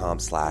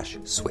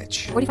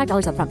mintmobile.com/switch.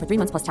 $45 up front for 3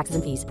 months plus taxes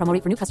and fees. Promo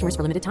rate for new customers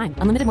for limited time.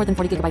 Unlimited more than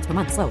 40 gigabytes per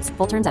month. Slows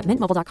full terms at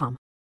mintmobile.com.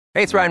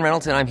 Hey, it's Ryan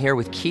Reynolds, and I'm here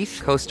with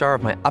Keith, co-star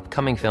of my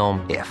upcoming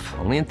film, If,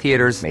 only in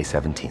theaters May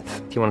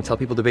 17th. Do you want to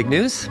tell people the big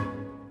news?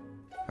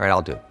 All right,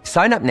 I'll do it.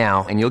 Sign up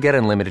now and you'll get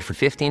unlimited for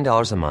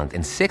 $15 a month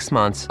and 6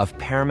 months of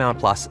Paramount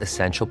Plus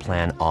Essential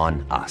Plan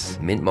on us.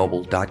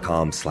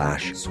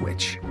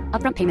 MintMobile.com/switch.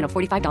 Upfront payment of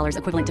 $45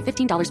 equivalent to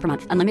 $15 per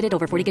month. Unlimited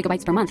over 40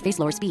 gigabytes per month. Face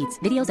lower speeds.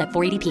 Videos at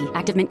 480p.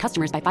 Active Mint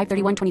customers by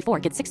 531.24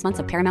 get 6 months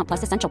of Paramount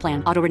Plus Essential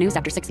Plan. Auto renews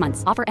after 6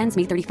 months. Offer ends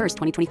May 31st,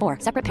 2024.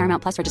 Separate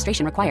Paramount Plus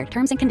registration required.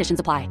 Terms and conditions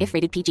apply if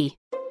rated PG.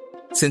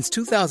 Since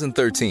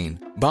 2013,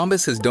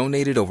 Bombas has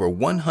donated over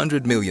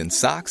 100 million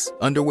socks,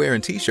 underwear,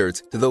 and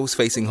T-shirts to those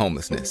facing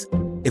homelessness.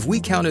 If we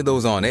counted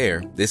those on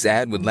air, this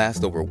ad would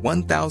last over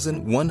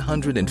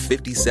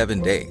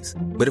 1,157 days.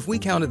 But if we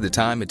counted the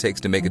time it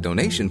takes to make a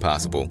donation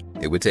possible,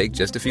 it would take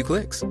just a few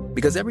clicks.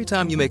 Because every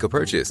time you make a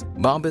purchase,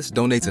 Bombas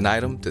donates an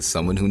item to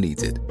someone who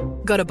needs it.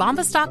 Go to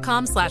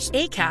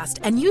bombas.com/ACAST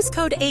and use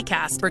code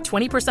ACAST for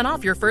 20%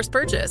 off your first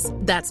purchase.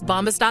 That's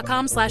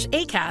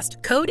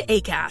bombas.com/ACAST, code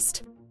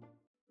ACAST.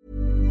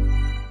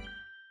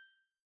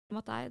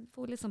 Jeg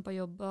for liksom på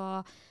jobb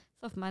og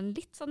så for meg en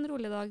litt sånn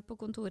rolig dag på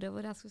kontoret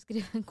hvor jeg skulle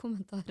skrive en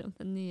kommentar om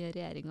den nye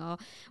regjeringen, og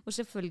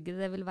selvfølgelig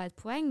det vil være et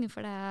poeng,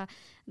 for det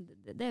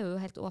jo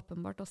helt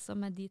åpenbart også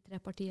med de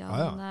 3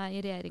 partiene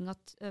i regjering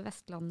at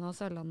Vestlandet og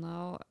Sørlandet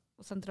og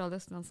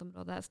sentrale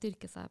Østlandsområdet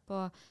styrker seg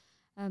på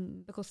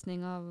en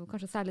bekostning av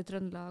kanskje særlig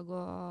Trøndelag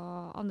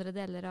og andre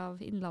deler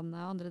av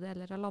Innlandet og andre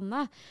deler av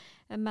landet.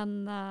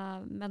 Men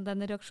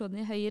den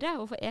reaksjonen i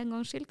Høyre, og for en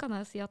gangs skyld kan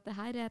jeg si at det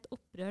her et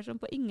opprør som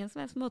på ingen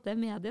som helst måte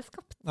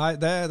medieskapt. Nei,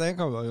 det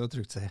kan vi jo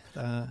trygt si.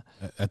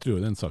 Jeg tror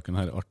den saken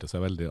her arter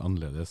seg veldig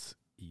annerledes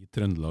i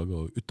Trøndelag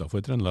og utenfor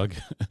Trøndelag.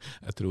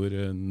 Jeg tror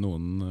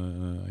noen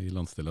i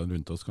landsdelene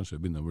rundt oss kanskje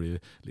begynner å bli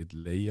litt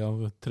lei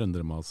av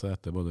trøndermaset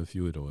etter både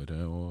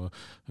fjoråret og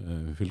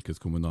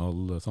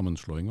fylkeskommunal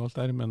sammenslåing og alt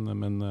der, men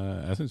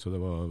jeg synes jo det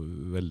var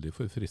veldig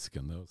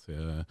forfriskende å se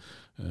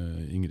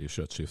Ingrid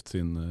Skjøtskift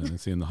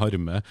sin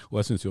harme,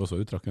 og jeg synes jo også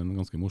hun trakk en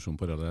ganske morsom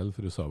parallell,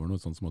 for hun sa vel noe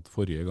sånt som at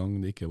forrige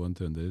gang det ikke var en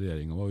trønder i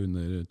regjeringen var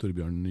under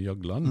Torbjørn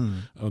Jagland,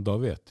 og da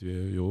vet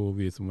vi jo,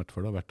 vi som i hvert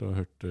fall har vært og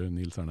hørt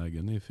Nils Arne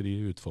Eggen i fri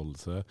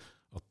utfoldelse,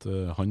 at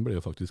han ble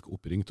jo faktisk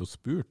oppringt og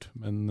spurt,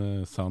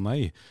 men sa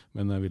nei.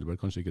 Men jeg vil vel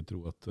kanskje ikke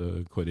tro at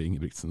Kåre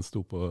Ingebrigtsen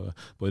sto på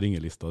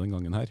ringelista den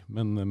gangen her.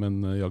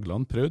 Men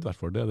Jagland prøvde i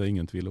hvert fall det. Det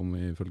ingen tvil om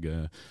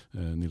ifølge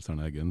Nils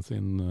Arne Eggen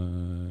sin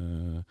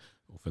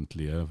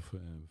offentlige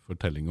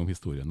fortelling om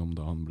historien om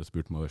da han ble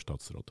spurt om å være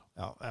statsråd.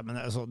 Ja, men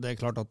altså, det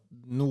klart at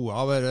noe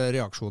av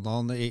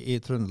reaksjonene i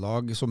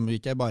Trøndelag, som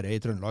ikke bare i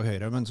Trøndelag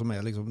Høyre, men som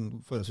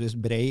liksom forholdsvis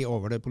brei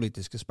over det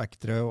politiske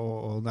spektret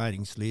og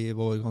næringsliv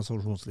og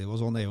organisasjonsliv og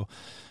sånn, det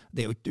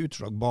jo ikke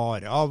utslag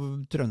bare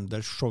av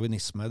trønders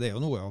sjåvinisme. Det jo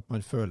noe at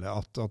man føler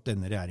at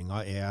denne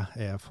regjeringen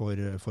er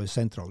for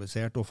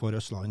sentralisert og for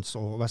Østlands-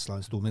 og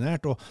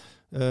Vestlandsdominert, og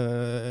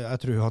jeg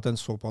tror at en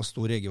såpass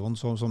stor region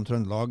som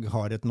Trøndelag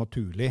har et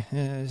naturlig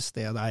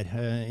sted der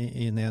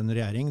i en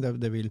regjering.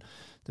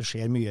 Det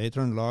skjer mye i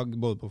Trøndelag,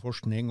 både på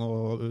forskning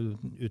og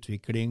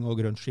utvikling og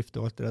grønt skifte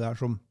og alt det der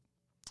som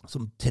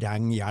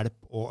trenger hjelp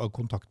og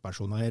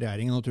kontaktpersoner i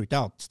regjeringen. Nå tror ikke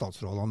jeg at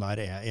statsrådene der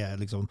er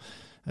liksom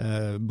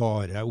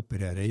bare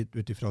opererer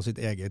ut ifra sitt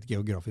eget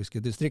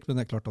geografiske distrikt,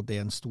 men det klart at det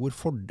en stor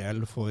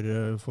fordel for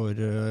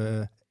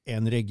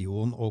en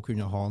region å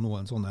kunne ha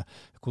noen sånne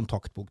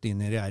kontaktpunkt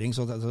inn i regjering,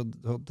 så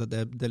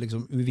det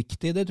liksom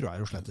uviktig, det tror jeg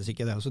jo slett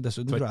ikke det. Så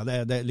dessuten tror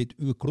jeg det litt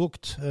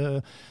uklokt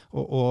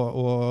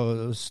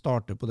å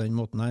starte på den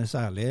måten her,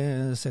 særlig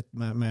sett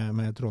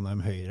med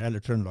Trondheim Høyre,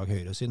 eller Trøndelag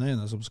Høyre sine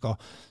øyne, som skal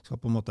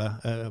på en måte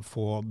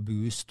få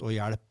boost og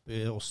hjelp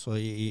også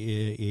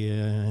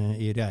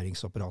i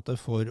regjeringsapparatet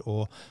for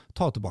å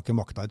ta tilbake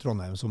makta i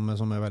Trondheim, som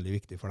veldig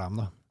viktig for dem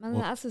da. Men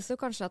jeg synes jo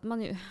kanskje at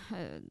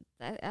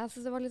jeg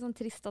synes det var litt sånn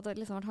trist at det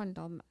liksom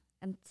handlet om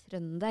en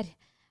trønder.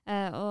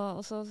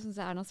 Og så synes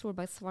jeg Erna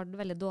Solberg svarte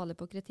veldig dårlig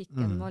på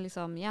kritikken med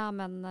liksom, ja,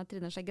 men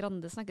Trine Skei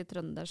Grande snakker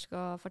trøndersk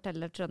og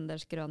forteller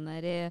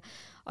trønderskrøner i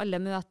alle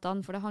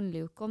møtene, for det handler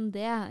jo ikke om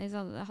det.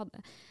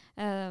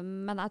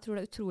 Men jeg tror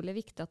det utrolig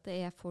viktig at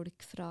det folk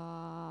fra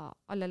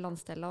alle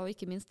landsdeler, og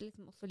ikke minst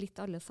liksom også litt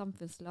alle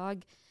samfunnslag.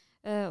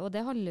 Og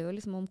det handler jo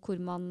liksom om hvor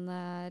man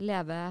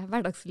lever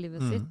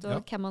hverdagslivet sitt,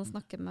 og hvem man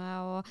snakker med,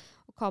 og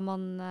hva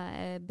man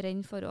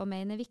brenner for og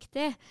mener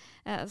viktig.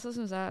 Så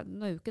synes jeg,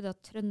 nå jo ikke det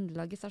at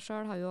Trøndelag i seg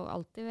selv har jo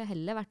alltid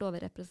heller vært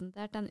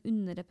overrepresentert enn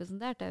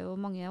underrepresentert. Det jo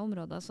mange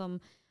områder som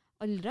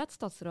aldri har hatt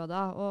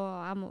statsråder,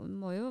 og jeg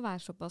må jo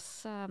være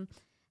såpass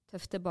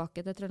tøff tilbake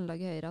til Trøndelag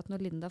Høyre at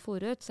når Linda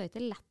for ut, så det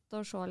ikke lett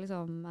å se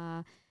liksom,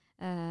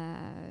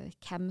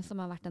 hvem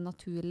som har vært en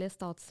naturlig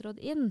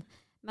statsråd inn.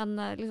 Men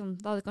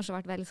liksom, da hadde det kanskje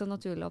vært veldig så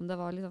naturlig om det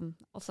var liksom,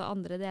 også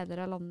andre deler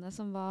av landet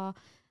som var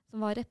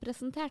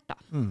representert da.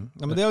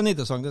 Ja, men det jo en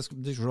interessant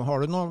diskusjon.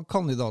 Har du noen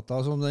kandidater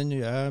som den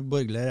nye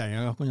borgerlige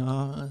regjeringen kunne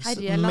ha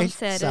meldt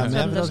seg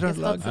med fra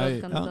Trøndelag? Nei,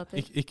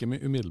 ikke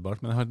umiddelbart,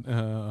 men jeg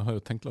har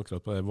jo tenkt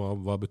akkurat på det.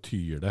 Hva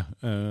betyr det?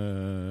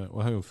 Og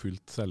jeg har jo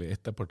fulgt særlig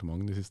ett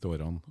departement de siste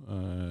årene,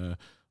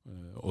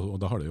 og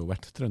da har det jo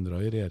vært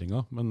trøndere i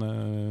regjeringen, men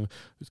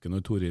husker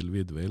når Toril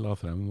Vidvei la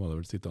frem, var det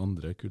vel sitt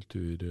andre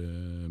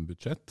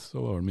kulturbudsjett,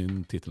 så var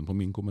titelen på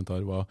min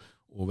kommentar var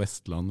og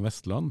Vestland,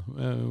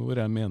 hvor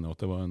jeg mener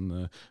at det var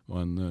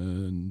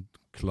en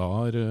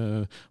klar,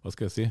 hva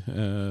skal jeg si,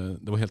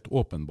 det var helt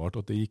åpenbart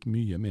at det gikk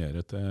mye mer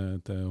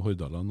til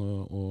Hordaland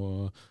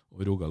og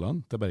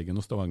Rogaland, til Bergen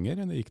og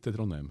Stavanger, enn det gikk til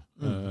Trondheim.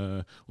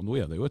 Og nå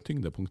det jo et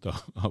tyngdepunkt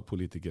av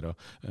politikere,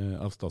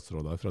 av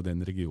statsråder fra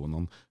den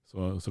regionen,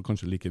 så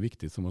kanskje like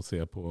viktig som å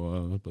se på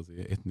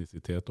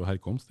etnisitet og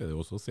herkomst, det jo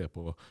også å se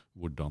på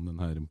hvordan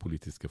denne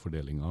politiske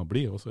fordelingen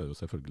blir, og så det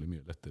jo selvfølgelig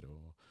mye lettere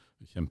å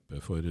kjempe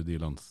for de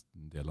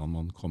landsdelene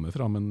man kommer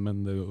fra,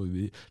 men det jo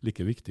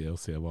like viktig å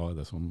se hva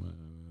det som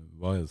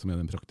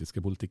den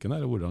praktiske politikken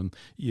og hvordan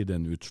gir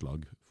den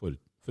utslag for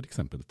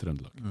eksempel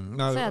Trøndelag.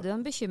 Så det jo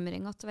en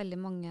bekymring at veldig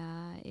mange,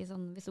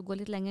 hvis du går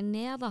litt lenger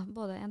ned, da,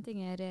 både en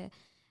ting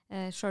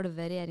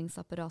selve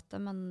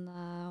regjeringsapparatet, men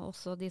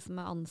også de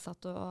som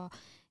ansatt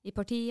i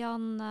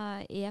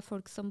partiene,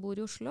 folk som bor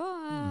i Oslo,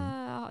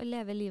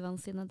 lever livene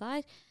sine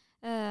der.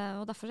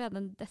 Og derfor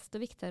det desto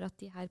viktigere at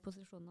de her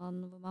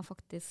posisjonene hvor man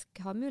faktisk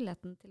har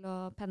muligheten til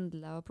å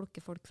pendle og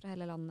plukke folk fra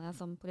hele landet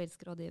som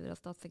politiske rådgivere og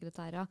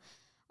statssekretærer,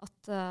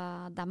 at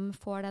de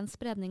får den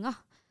spredningen.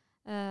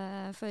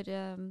 For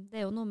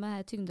det jo noe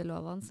med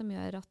tyngdelovene som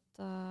gjør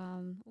at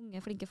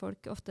unge, flinke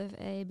folk ofte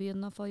i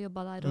byen og får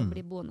jobba der og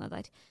blir boende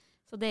der.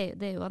 Så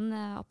det jo en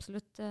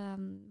absolutt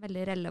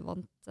veldig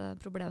relevant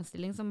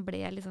problemstilling som ble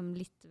liksom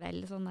litt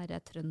vel sånn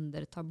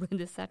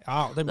trøndertabloidisert.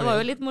 Ja, det var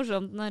jo litt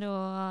morsomt når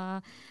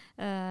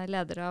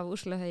leder av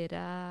Oslo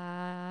Høyre,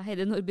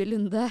 Heidi Nordby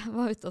Lunde,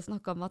 var ute og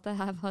snakket om at det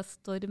her var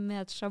storm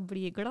med et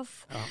chablis-glass.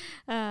 Ja.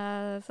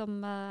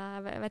 Som,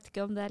 jeg vet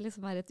ikke om det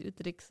liksom et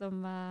uttrykk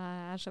som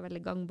så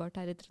veldig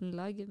gangbart her i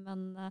Trøndelag,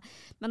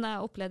 men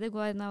jeg opplevde i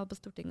går når jeg var på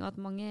Stortinget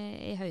at mange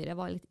i Høyre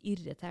var litt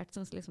irritert,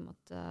 synes liksom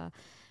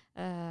at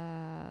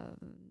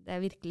det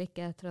virkelig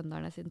ikke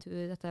trønderne sin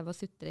tur, dette var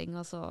sutring,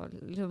 og så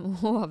liksom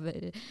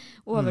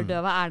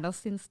overdøve Erna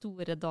sin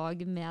store dag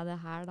med det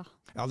her da.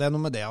 Ja, det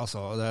noe med det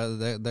altså,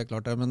 det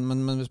klart det,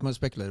 men hvis man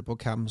spekulerer på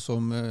hvem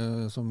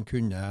som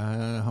kunne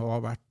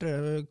ha vært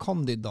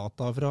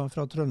kandidater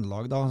fra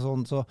Trøndelag da,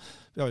 sånn, så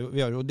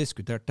vi har jo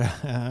diskutert det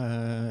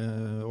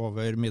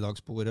over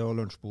middagsbordet og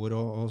lunsjbord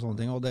og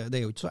sånne ting, og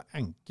det jo ikke så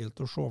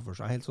enkelt å se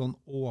for seg helt sånn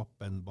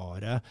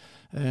åpenbare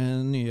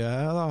nye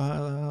da,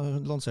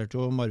 lanserte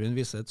jo Marvin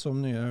Wisset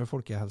som nye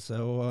folkehelse-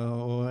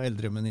 og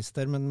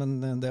eldreminister,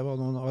 men det var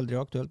noe aldri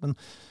aktuelt, men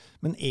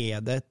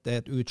det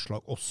et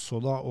utslag også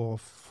da, og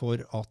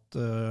for at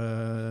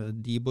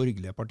de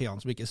borgerlige partiene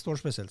som ikke står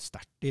spesielt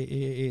sterkt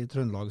i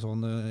Trøndelag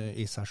sånn,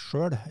 i seg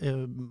selv,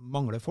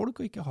 mangler folk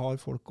og ikke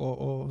har folk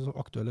og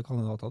aktuelle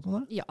kandidater til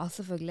det? Ja,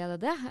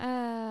 selvfølgelig det.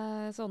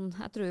 Sånn,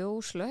 jeg tror jo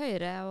Oslo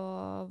Høyre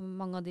og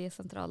mange av de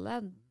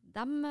sentrale,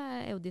 de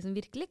jo de som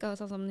virkelig ikke,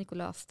 sånn som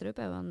Nikolai Astrup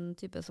jo en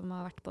type som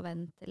har vært på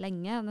vent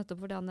lenge,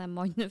 nettopp fordi han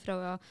mann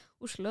fra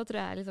Oslo,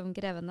 tror jeg liksom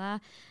krevende.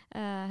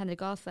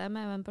 Henrik Asheim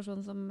jo en person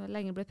som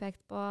lenge ble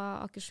pekt på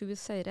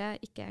Akershus Høyre,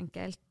 ikke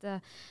enkelt.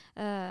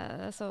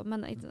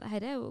 Men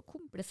her jo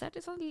komplisert.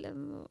 Liksom.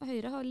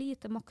 Høyre har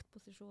lite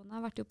maktposisjoner,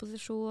 har vært i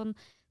opposisjon,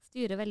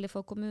 styrer veldig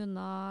få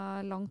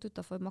kommuner langt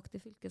utenfor makt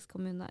i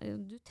fylkeskommuner.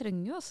 Du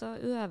trenger jo også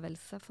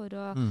øvelse for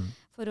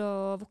å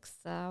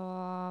vokse,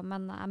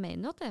 men jeg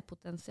mener jo at det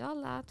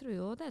potensial. Jeg tror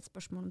jo det et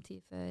spørsmål om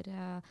tid før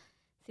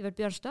Sivert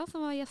Bjørnstad,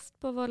 som var gjest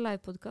på vår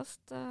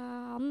live-podcast.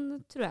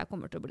 Han tror jeg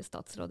kommer til å bli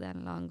statsråd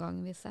en eller annen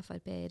gang hvis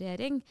Frp i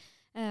regjering.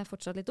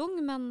 Fortsatt litt ung,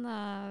 men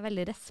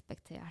veldig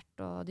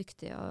respektert og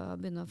dyktig og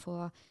begynner å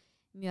få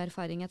mye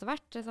erfaring etter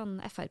hvert. Sånn,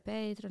 Frp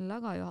i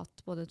Trøndelag har jo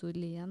hatt både Tord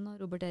Lien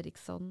og Robert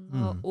Eriksson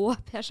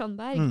og Per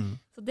Sandberg.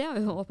 Så det har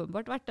jo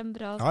åpenbart vært en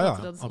bra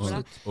statsrådsskole.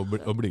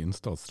 Ja. Og bli en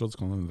statsråd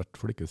så kan han i hvert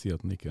fall ikke si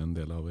at han ikke en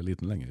del av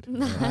eliten lenger.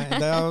 Nei,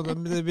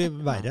 det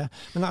blir verre.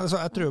 Men altså,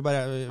 jeg tror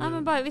bare...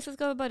 hvis jeg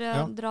skal bare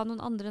dra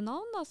noen andre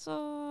navn, da, så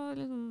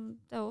liksom,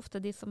 det jo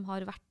ofte de som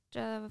har vært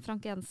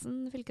Frank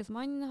Jensen,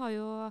 fylkesmann, har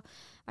jo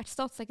vært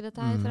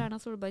statssekretær for Erna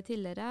Solberg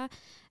tidligere.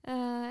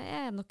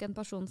 Nok en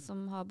person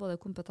som har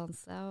både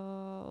kompetanse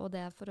og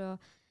det for å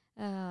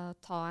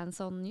ta en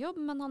sånn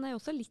jobb, men han jo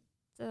også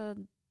litt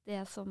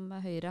det som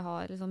Høyre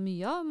har liksom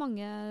mye av.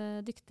 Mange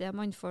dyktige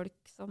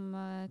mannfolk som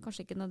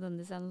kanskje ikke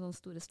nødvendigvis noen sånn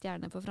store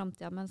stjerner for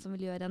fremtiden, men som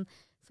vil gjøre en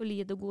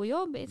solid og god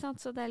jobb. Ikke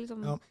sant? Så det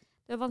liksom... Ja.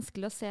 Det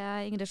vanskelig å se.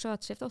 Ingrid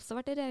Skjøtskift har også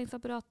vært i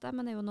regjeringsapparatet,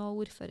 men jo nå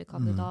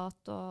ordførerkandidat,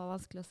 og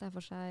vanskelig å se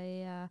for seg...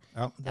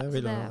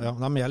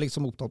 De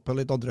liksom opptatt på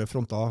litt andre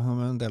fronter,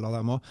 en del av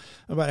dem også.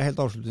 Bare helt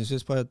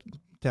avslutningsvis på et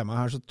tema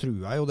her, så tror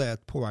jeg jo det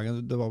et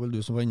poeng, det var vel du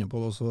som var inne på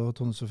det også,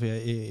 Tone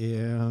Sofie,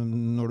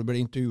 når du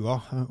ble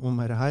intervjuet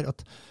om dette her,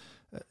 at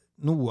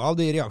noe av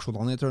de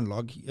reaksjonene i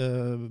Trøndelag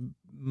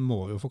må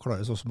jo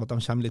forklares også med at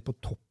de kommer litt på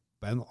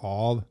toppen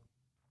av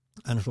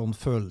en sånn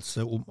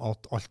følelse om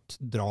at alt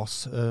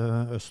dras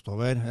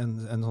østover,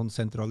 en sånn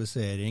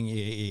sentralisering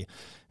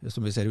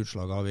som vi ser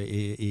utslag av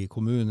i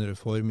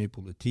kommunereform, i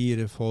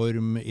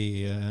politireform,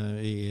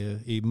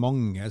 i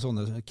mange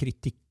sånne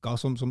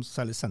kritikker som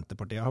særlig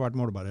Senterpartiet har vært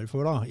målbærer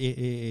for da,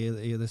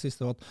 i det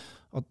siste,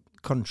 at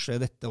kanskje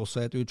dette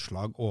også et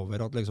utslag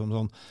over at liksom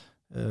sånn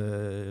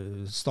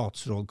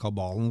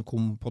statsrådkabalen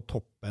kom på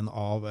toppen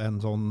av en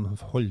sånn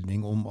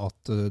holdning om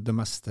at det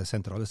meste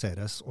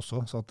sentraliseres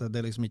også, så at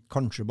det liksom ikke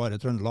kanskje bare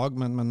Trøndelag,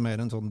 men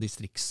mer en sånn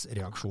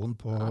distriktsreaksjon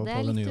på det nye. Det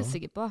er jeg litt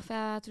usikker på, for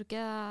jeg tror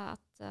ikke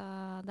at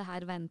det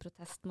her var en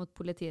protest mot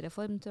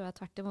politireform, tror jeg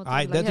tvert imot.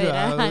 Nei, det tror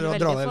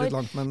jeg drar det litt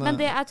langt. Men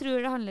det jeg tror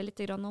det handler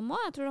litt om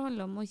også. Jeg tror det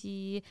handler om å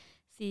si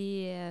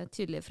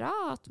tydelig fra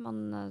at man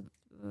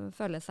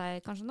føler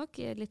seg kanskje nok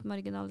litt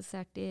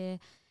marginalisert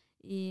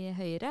i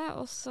Høyre,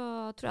 og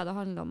så tror jeg det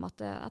handler om at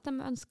de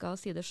ønsker å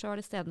si det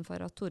selv, i stedet for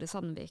at Tore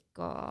Sandvik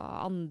og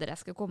andre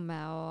skal komme,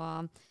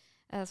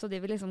 så de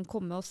vil liksom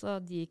komme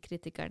også de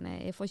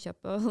kritikerne i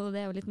forkjøpet, og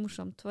det er jo litt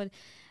morsomt, for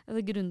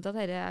grunnen til at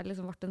dette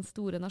liksom ble den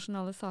store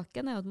nasjonale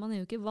saken, er jo at man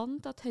er jo ikke vant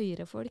til at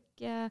Høyre-folk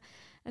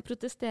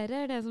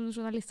protesterer. Det er som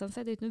journalistene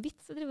sier, det er ikke noe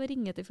vits å drive og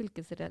ringe til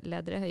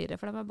fylkesledere i Høyre,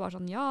 for de er bare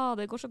sånn, ja,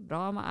 det går så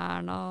bra med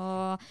Erna,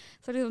 og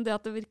så liksom det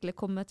at det virkelig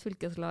kom et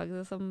fylkeslag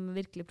som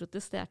virkelig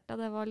protesterte,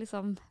 det var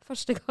liksom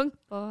første gang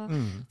på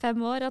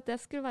 5 år at det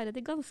skulle være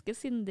de ganske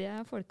syndige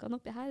folkene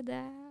oppi her,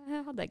 det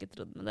hadde jeg ikke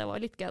trodd, men det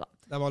var litt gøy da.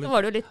 Så var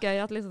det jo litt gøy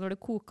at liksom når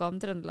det koket om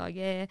Trøndelag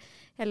i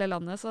hele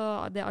landet, så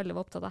det alle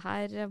var opptatt av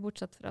her,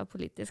 bortsett fra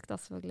politisk, da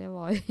selvfølgelig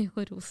var jo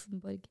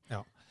Rosenborg.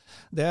 Ja.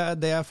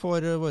 Det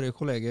får våre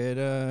kolleger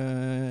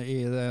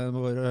i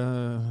vår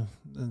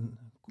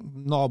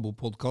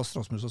nabopodcast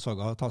Rasmus og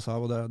Saga ta seg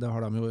av, og det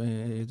har de jo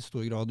i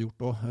stor grad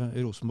gjort også. I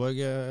Rosenborg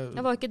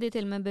det var ikke de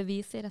til og med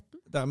bevis i retten?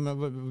 De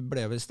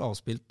ble vist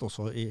avspilt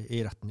også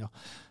i retten, ja.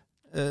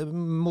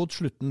 Mot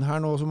slutten her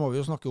nå så må vi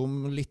jo snakke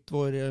om litt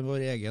vår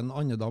egen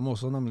andedam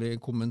også, nemlig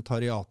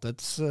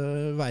kommentariatets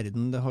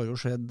verden. Det har jo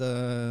skjedd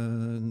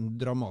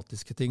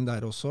dramatiske ting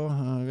der også.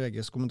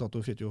 VGs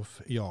kommentator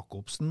Fridtjof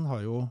Jacobsen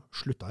har jo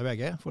sluttet i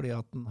VG fordi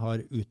at han har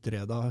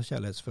utredet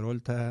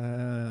kjærlighetsforhold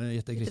til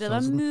Jette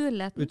Christiansen.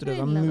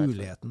 Utredet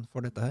muligheten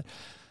for dette her.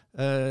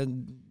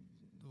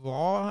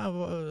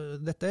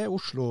 Dette er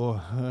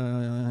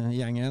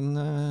Oslo-gjengen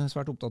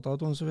svært opptatt av,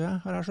 Tone Sofie,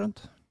 har jeg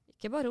skjønt?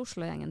 Ikke bare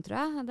Oslo-gjengen, tror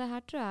jeg. Det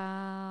her tror jeg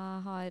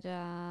har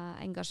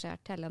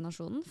engasjert hele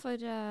nasjonen, for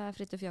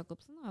Fridtjof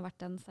Jacobsen har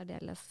vært en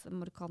særdeles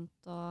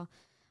markant og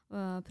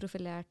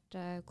profilert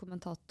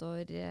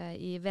kommentator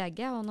i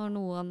VG, og når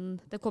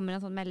det kommer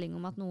en sånn melding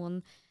om at noen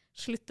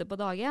slutter på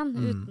dagen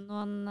uten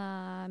noen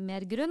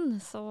mer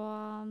grunn, så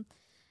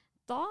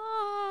da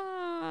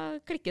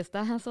klikkes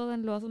det. Så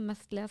den lå som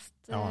mest lest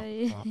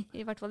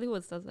i hvert fall i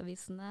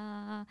hovedstadsavisene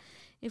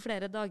i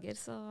flere dager.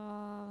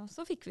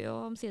 Så fikk vi jo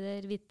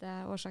omsider vite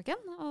årsaken,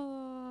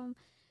 og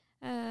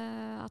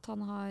at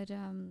han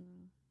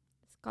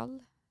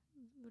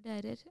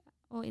vurderer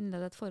å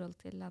innlede et forhold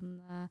til en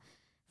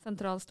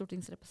sentral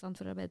stortingsrepresentant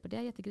for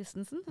Arbeiderpartiet, Jette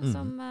Christensen,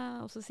 som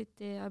også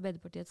sitter i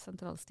Arbeiderpartiets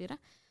sentralstyre.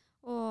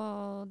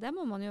 Og det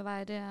må man jo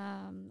være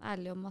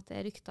ærlig om at det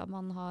er rykter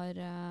man har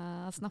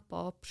snappet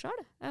opp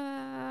selv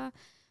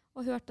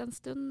og hørt en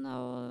stund,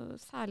 og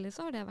særlig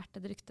så har det vært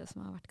et rykte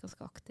som har vært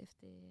ganske aktivt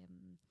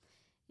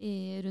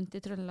rundt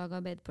i Trøndelag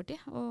Arbeiderparti.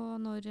 Og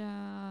når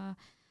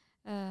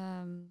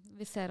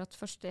vi ser at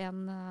først en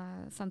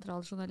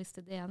sentral journalist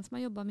i DN som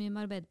har jobbet mye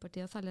med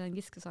Arbeiderpartiet, og særlig den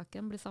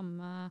Giske-saken, blir sammen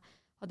med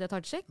Hadia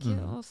Tajik,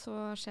 og så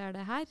skjer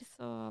det her,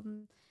 så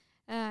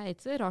det er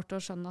ikke rart å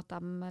skjønne at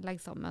de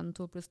legger sammen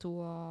 2+2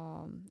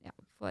 og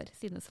får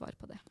sine svar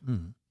på det.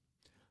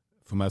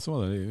 For meg så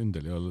var det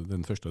underlig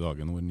den første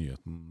dagen hvor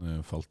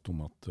nyheten falt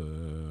om at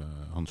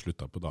han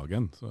sluttet på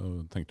dagen. Så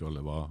tenkte jo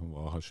alle,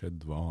 hva har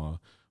skjedd, hva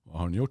har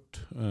han gjort?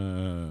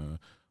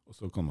 Og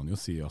så kan man jo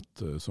si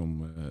at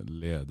som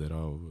leder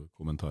av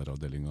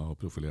kommentaravdelingen og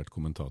profilert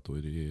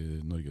kommentator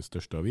i Norges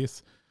største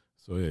avis,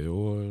 så er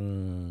jo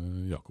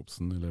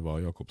Jacobsen, eller var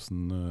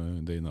Jacobsen,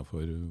 det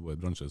innenfor vår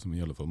bransje som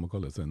i alle fall må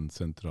kalles en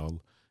sentral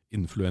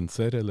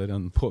influenser, eller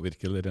en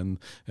påvirker, eller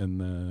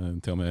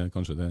til og med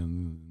kanskje det er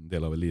en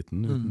del av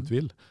eliten, uten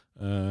tvil.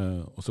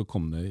 Og så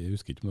kom det, jeg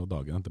husker ikke om det var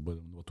dagen etterpå,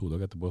 det var 2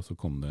 dager etterpå, så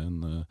kom det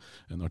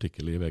en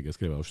artikkel i VG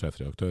skrevet av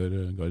sjefredaktør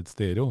Gard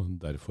Stereo.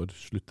 Derfor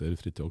slutter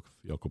Fridtjof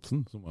Jacobsen,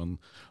 som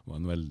var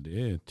en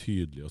veldig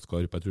tydelig og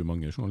skarp. Jeg tror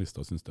mange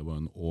journalister synes det var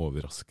en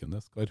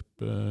overraskende skarp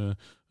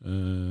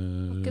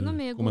ikke noe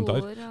mye kommentar.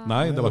 Gode ord.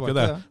 Nei, det var ikke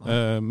det.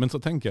 Men så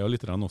tenker jeg jo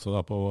litt også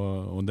da på,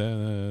 og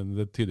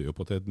det tyder jo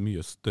på til et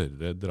mye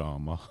større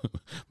drama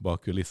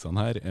bak kulissene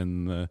her,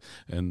 enn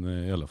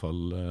i alle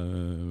fall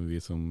vi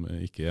som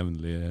ikke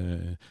jevnlig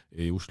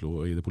i Oslo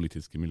og i det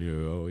politiske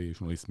miljøet og i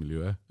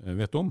journalistmiljøet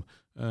vet om.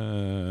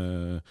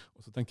 Og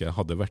så tenker jeg,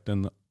 hadde det vært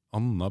en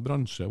annen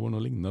bransje hvor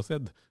noe lignende har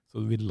skjedd, så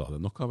ville det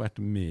nok ha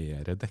vært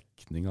mer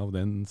dekning av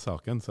den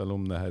saken, selv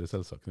om det her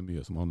selvsagt er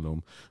mye som handler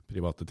om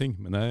private ting.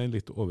 Men jeg er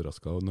litt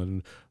overrasket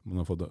når man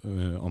har fått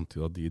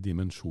antydet de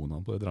dimensjonene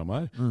på det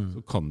dramaet her,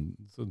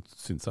 så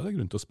synes jeg det er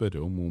grunn til å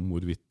spørre om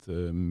hvorvidt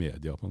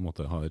media på en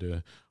måte har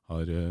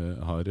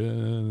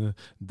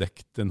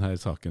dekt denne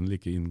saken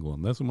like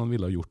inngående som man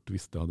ville ha gjort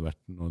hvis det hadde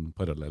vært noen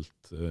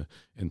parallelt,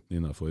 enten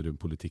innenfor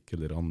politikk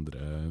eller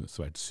andre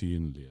svært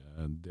synlige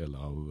deler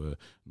av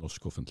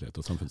norsk offentlighet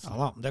og samfunnsliv.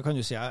 Ja, det kan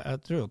du si.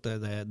 Jeg tror at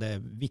det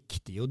er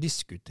viktig å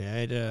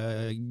diskutere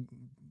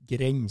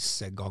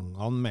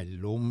grensegangene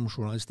mellom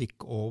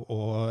journalistikk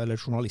eller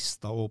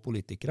journalister og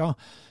politikere.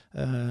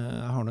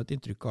 Jeg har nå et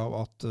inntrykk av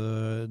at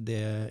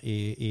det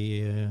i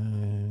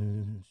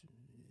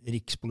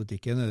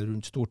rikspolitikken eller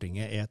rundt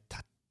Stortinget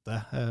tette,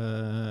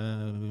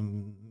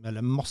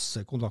 eller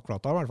masse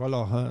kontaktflater I hvert fall,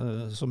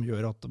 som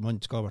gjør at man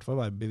skal I hvert fall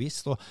være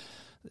bevisst, og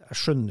jeg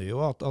skjønner jo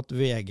at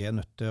VG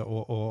nødt til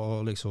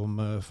å liksom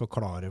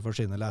forklare for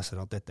sine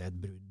lesere at dette et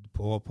brudd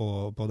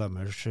på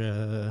deres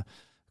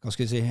hva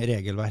skal jeg si,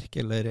 regelverk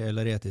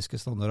eller etiske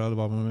standarder, eller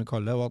hva man vil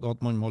kalle det, og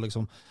at man må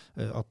liksom,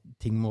 at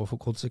ting må få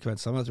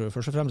konsekvenser. Men jeg tror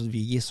først og fremst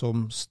vi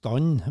som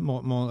stand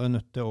må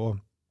nødt til å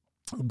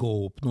gå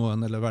opp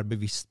noen, eller være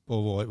bevisst på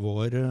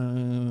vår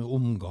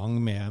omgang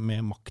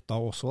med makta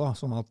også, da,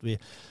 sånn at vi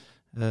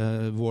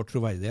vår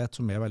troverdighet,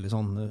 som veldig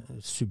sånn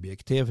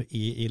subjektiv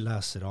I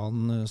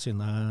leserne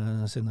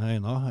sine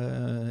øyne,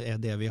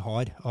 det vi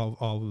har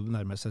av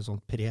nærmest et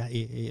sånt pre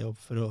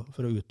for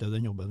å utøve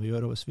den jobben vi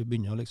gjør. Og hvis vi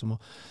begynner liksom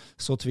å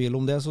så tvil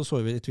om det,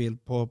 så vi tvil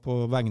på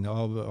vegne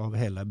av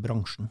hele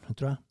bransjen,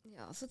 tror jeg.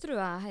 Ja, så tror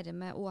jeg herre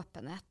med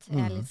åpenhet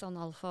litt sånn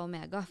alfa og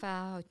omega, for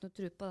jeg har ikke noe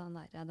tro på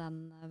den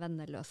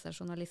venneløse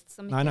journalist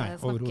som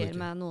ikke snakker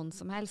med noen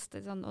som helst.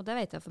 Og det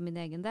vet jeg for min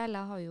egen del.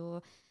 Jeg har jo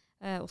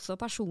også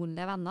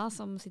personlige venner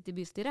som sitter I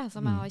bystyret,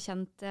 som jeg har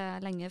kjent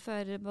lenge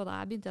før både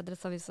jeg begynte I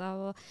Adresseavisa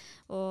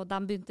og de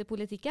begynte I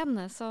politikken.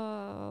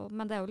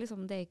 Men det jo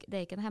liksom, det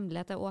ikke en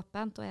hemmelighet, det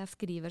åpent, og jeg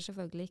skriver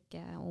selvfølgelig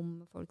ikke om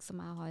folk som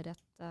jeg har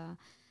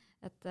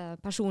et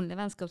personlig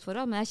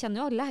vennskapsforhold, men jeg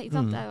kjenner jo alle, ikke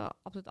sant?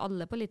 Absolutt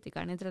alle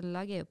politikerne I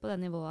Trøndelag jo på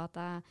det nivået at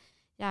jeg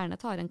gjerne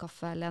tar en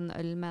kaffe eller en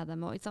øl med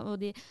dem, og sånn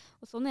det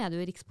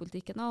jo I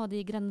rikspolitikken, og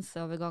de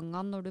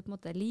grenseovergangene når du på en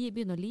måte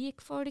begynner å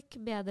like folk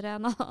bedre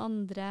enn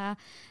andre,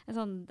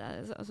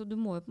 altså du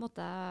må jo på en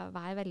måte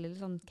være veldig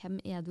sånn, hvem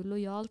du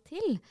lojal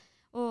til?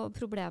 Og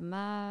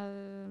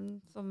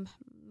problemet som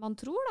man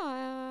tror da,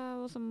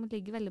 og som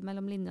ligger veldig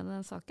mellom linjene I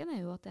den saken,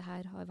 jo at det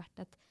her har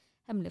vært et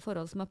hemmelig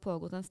forhold som har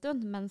pågått en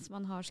stund, mens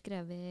man har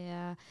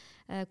skrevet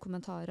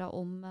kommentarer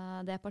om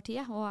det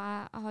partiet, og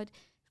jeg har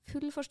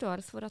full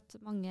forståelse for at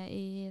mange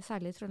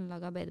særlig I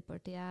Trøndelag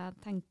Arbeiderpartiet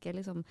tenker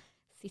liksom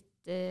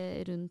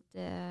sitter rundt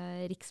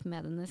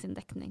riksmediene sin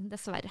dekning,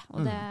 dessverre.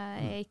 Og det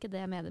ikke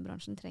det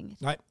mediebransjen trenger.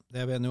 Nei,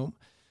 det vi enige om.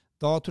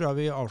 Da tror jeg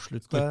vi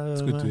avslutter.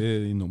 Skulle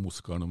vi innom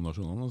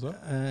Oscar-nominasjonene også?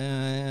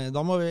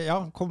 Da må vi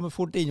komme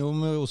fort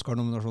innom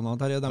Oscar-nominasjonene,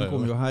 Terje. De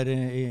kom jo her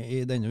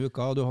I denne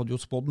uka, og du hadde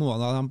jo spådd noen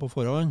av dem på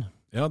forhånd.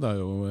 Ja, det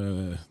jo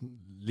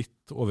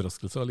litt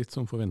overraskelser, litt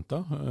som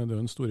forventet. Det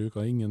jo en stor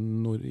uke,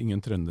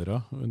 ingen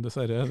trøndere,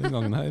 dessverre, den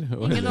gangen her.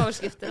 Ingen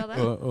overskrifter av det.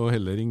 Og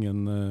heller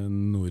ingen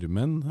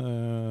nordmenn.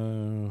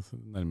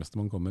 Nærmest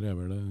man kommer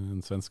vel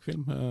en svensk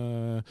film.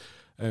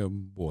 Jeg jo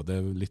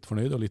både litt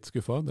fornøyd og litt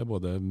skuffet. Det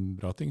både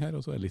bra ting her,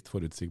 og så litt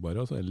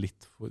forutsigbare, og så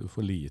litt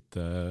for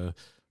lite.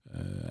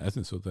 Jeg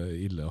synes jo det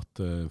ille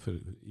at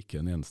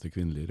ikke en eneste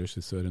kvinnelig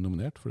regissør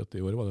nominert, for at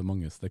I år var det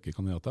mange sterke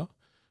kandidater.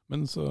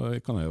 Men så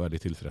kan jeg jo være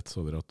litt tilfreds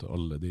over at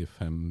alle de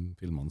 5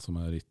 filmene som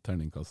gitt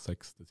terningkast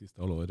 6 det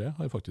siste halvåret,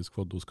 har faktisk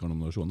fått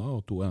Oscar-nominasjoner,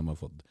 og 2 av dem har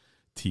fått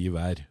 10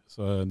 hver.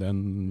 Så det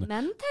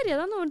Men Terje,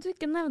 det noe du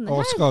ikke nevner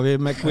her. Og skal vi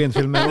med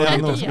Queen-filmen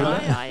igjen?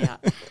 Ja.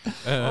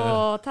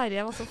 Og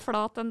Terje var så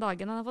flat den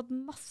dagen. Han har fått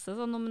masse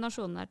sånne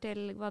nominasjoner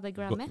til, hva det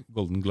Grammy?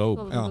 Golden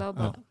Globe.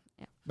 Ja.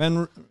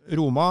 Men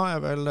Roma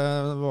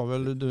var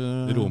vel du...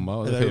 Roma,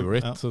 The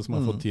Favourite, som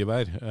har fått 10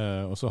 hver.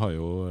 Og så har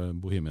jo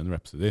Bohemian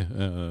Rhapsody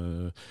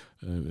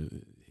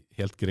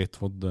helt greit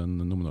fått en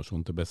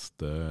nominasjon til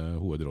beste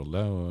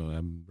hovedrolle, og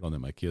jeg blander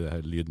meg ikke I det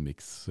her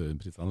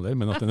lydmix-prisene der,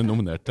 men at den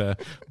nominert til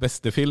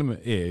beste film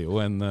jo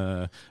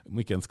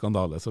om ikke en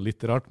skandale, så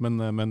litt rart, men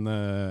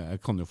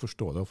jeg kan jo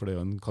forstå det, for det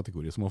jo en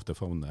kategori som ofte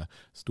favner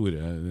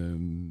store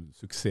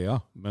suksesser,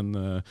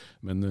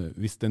 men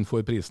hvis den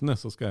får prisen,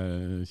 så skal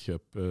jeg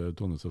kjøpe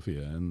Tone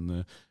Sofie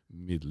en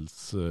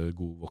middels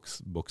god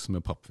boks med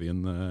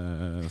pappvin,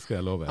 skal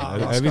jeg love.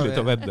 Jeg vil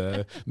til å vedde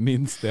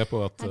minst det på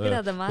at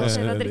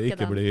det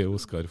ikke blir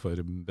Oscar for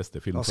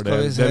beste film, for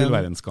det vil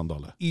være en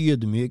skandale.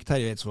 Ydmyk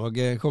Terje Eidsvåg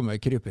kommer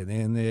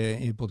krypende inn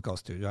I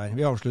podcaststudio her.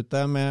 Vi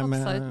avslutter med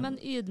men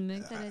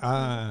ydmyk Terje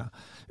Eidsvåg.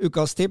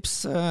 Ukas tips,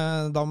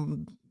 da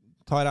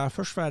tar jeg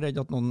først, for jeg redd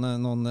at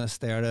noen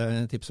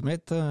stjeler tipset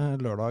mitt.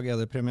 Lørdag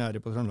det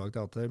premiere på Trøndelag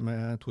Teater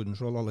med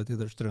Tordenskjold, alle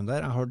tiders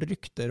trønder. Jeg har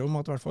rykter om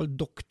at I hvert fall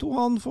dere to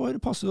får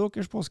passe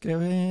deres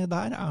påskrevet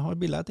der. Jeg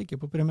har billett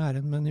ikke på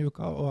premieren, men I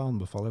uka, og jeg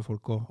anbefaler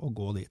folk å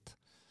gå dit.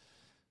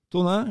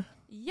 Tone?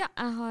 Ja,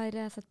 jeg har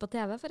sett på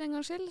TV for en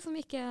gang skyld, som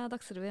ikke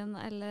Dagsrevyen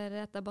eller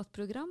et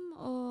debattprogram,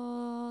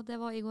 og det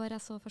var I går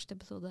jeg så første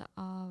episode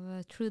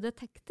av True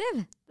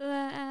Detective. Det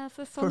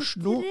sesong 3.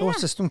 Først nå? Og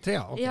sesong 3,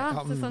 okay. Ja,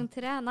 sesong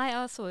 3. Nei,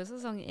 jeg så jo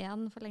sesong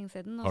 1 for lenge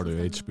siden. Har du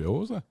HBO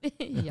også?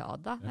 Ja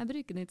da, jeg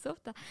bruker den ikke så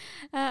ofte.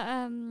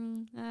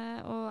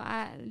 Og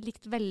jeg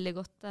likte veldig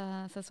godt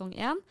sesong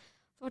 1.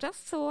 var jeg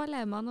så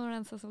lei meg når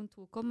den sesong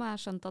 2 kom, og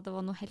jeg skjønte at det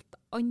var noe helt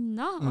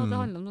annet, og det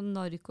handlet om noen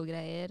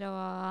narkogreier.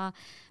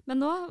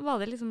 Men nå var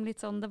det liksom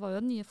litt sånn, det var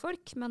jo nye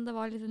folk, men det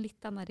var liksom litt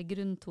den der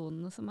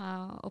grunntonen som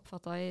jeg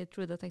oppfattet i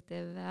True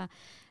Detective,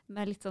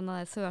 med litt sånn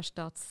der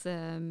sørstats,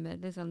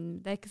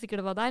 liksom, det er ikke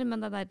sikkert det var der,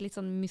 men det der litt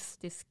sånn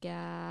mystiske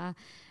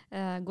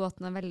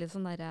gåtene, veldig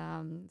sånn der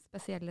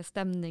spesielle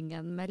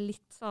stemningen, med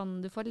litt sånn,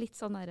 du får litt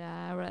sånn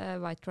der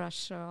white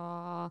trash,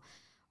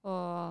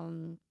 og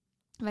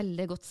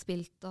veldig godt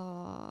spilt,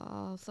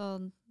 og så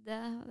det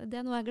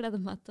er noe jeg gleder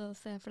meg til å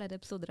se flere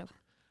episoder av.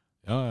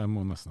 Ja, jeg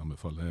må nesten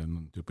anbefale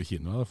en tur på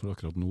kino, da, for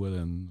akkurat nå er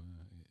det en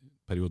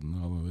perioden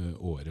av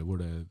året hvor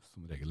det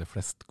som regel er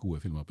flest gode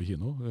filmer på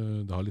kino.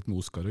 Det har litt med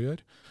Oscar å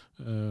gjøre.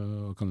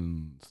 Jeg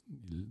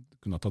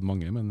kunne ha tatt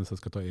mange, men hvis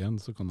jeg skal ta en,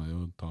 så kan jeg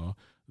jo ta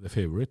The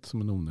Favourite,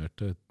 som er nominert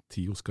til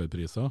 10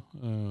 Oscar-priser,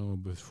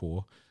 og bør få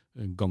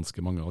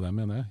ganske mange av dem,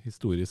 mener jeg.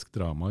 Historisk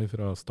drama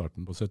fra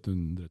starten på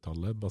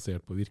 1700-tallet,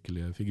 basert på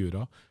virkelige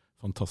figurer.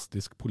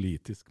 Fantastisk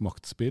politisk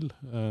maktspill.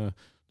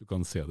 Du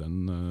kan se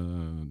den,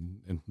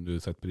 enten du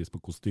setter pris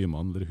på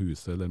kostymene, eller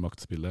huset, eller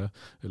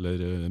maktspillet,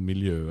 eller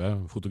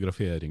miljøet,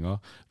 fotograferinga.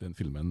 Den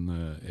filmen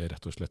er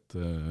rett og slett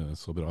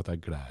så bra at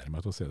jeg gleder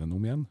meg til å se den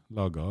om igjen.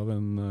 Laget av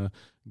en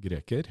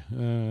greker,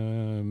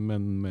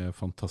 men med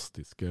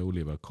fantastiske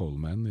Olivia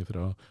Colman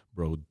fra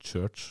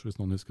Broadchurch,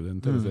 hvis noen husker den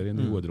TV-serien,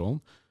 i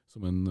hovedrollen,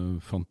 som en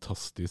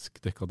fantastisk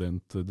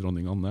dekadent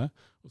dronning Anne.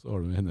 Og så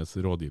har du hennes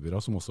rådgivere,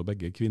 som også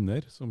begge er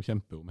kvinner, som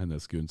kjemper om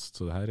hennes gunst.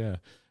 Så det her er,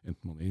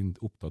 enten man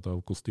er opptatt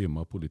av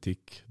kostymer,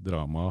 politikk,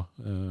 drama,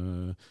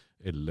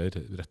 eller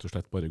rett og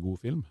slett bare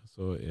god film,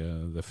 så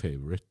er The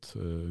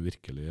Favourite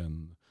virkelig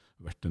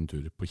verdt en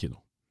tur på kino.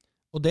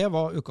 Og det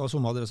var ukas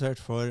omadressert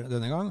for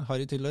denne gang.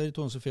 Harry Tiller,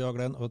 Tone Sofie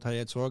Aglen og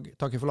Terje Eidsvåg,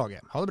 takker for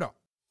laget. Ha det bra!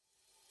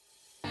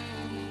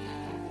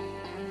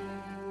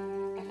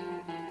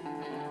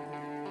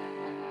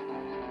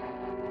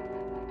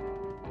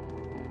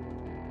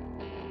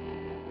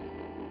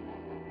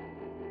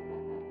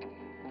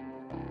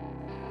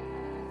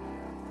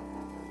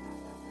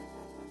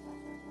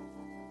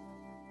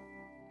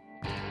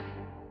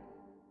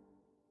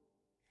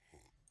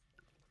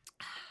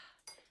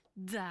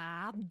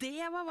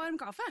 Det var varm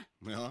kaffe.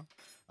 Ja,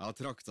 jeg har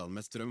traktet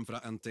med strøm fra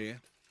NTE.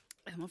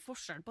 Er det noe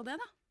forskjell på det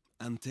da?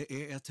 NTE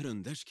er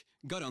trøndersk,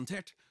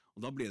 garantert.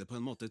 Og da blir det på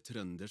en måte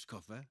trøndersk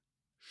kaffe.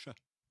 Sjø.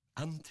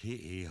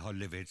 NTE har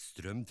levert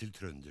strøm til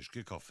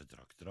trønderske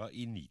kaffetraktere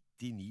i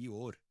 99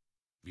 år.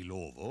 Vi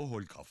lover å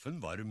holde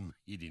kaffen varm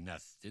i de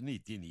neste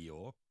 99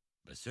 år.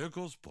 Besøk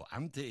oss på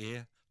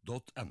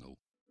nte.no.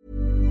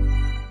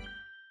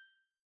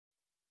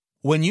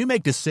 When you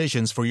make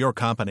decisions for your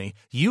company,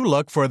 you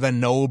look for the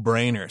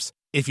no-brainers.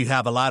 If you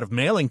have a lot of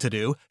mailing to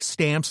do,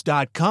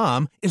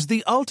 Stamps.com is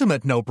the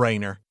ultimate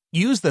no-brainer.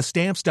 Use the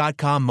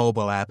Stamps.com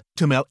mobile app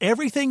to mail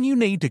everything you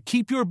need to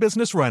keep your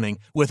business running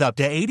with up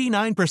to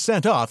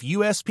 89% off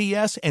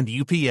USPS and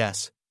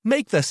UPS.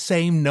 Make the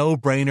same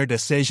no-brainer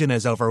decision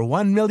as over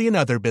 1 million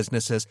other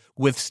businesses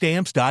with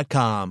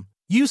Stamps.com.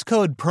 Use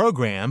code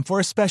PROGRAM for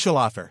a special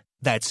offer.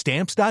 That's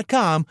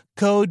Stamps.com,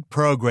 code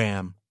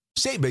PROGRAM.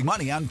 Save big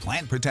money on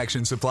plant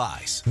protection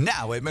supplies,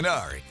 now at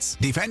Menards.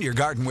 Defend your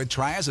garden with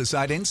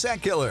Triazicide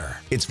Insect Killer.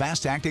 Its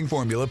fast-acting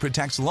formula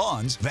protects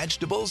lawns,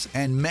 vegetables,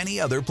 and many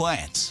other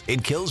plants.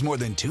 It kills more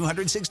than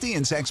 260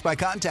 insects by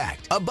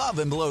contact, above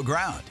and below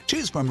ground.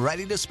 Choose from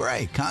ready to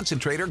spray,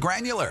 concentrate, or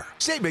granular.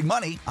 Save big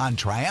money on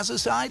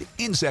Triazicide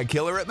Insect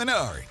Killer at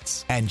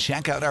Menards. And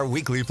check out our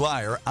weekly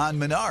flyer on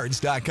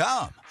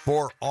Menards.com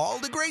for all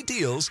the great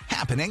deals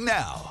happening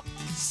now.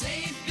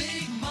 Save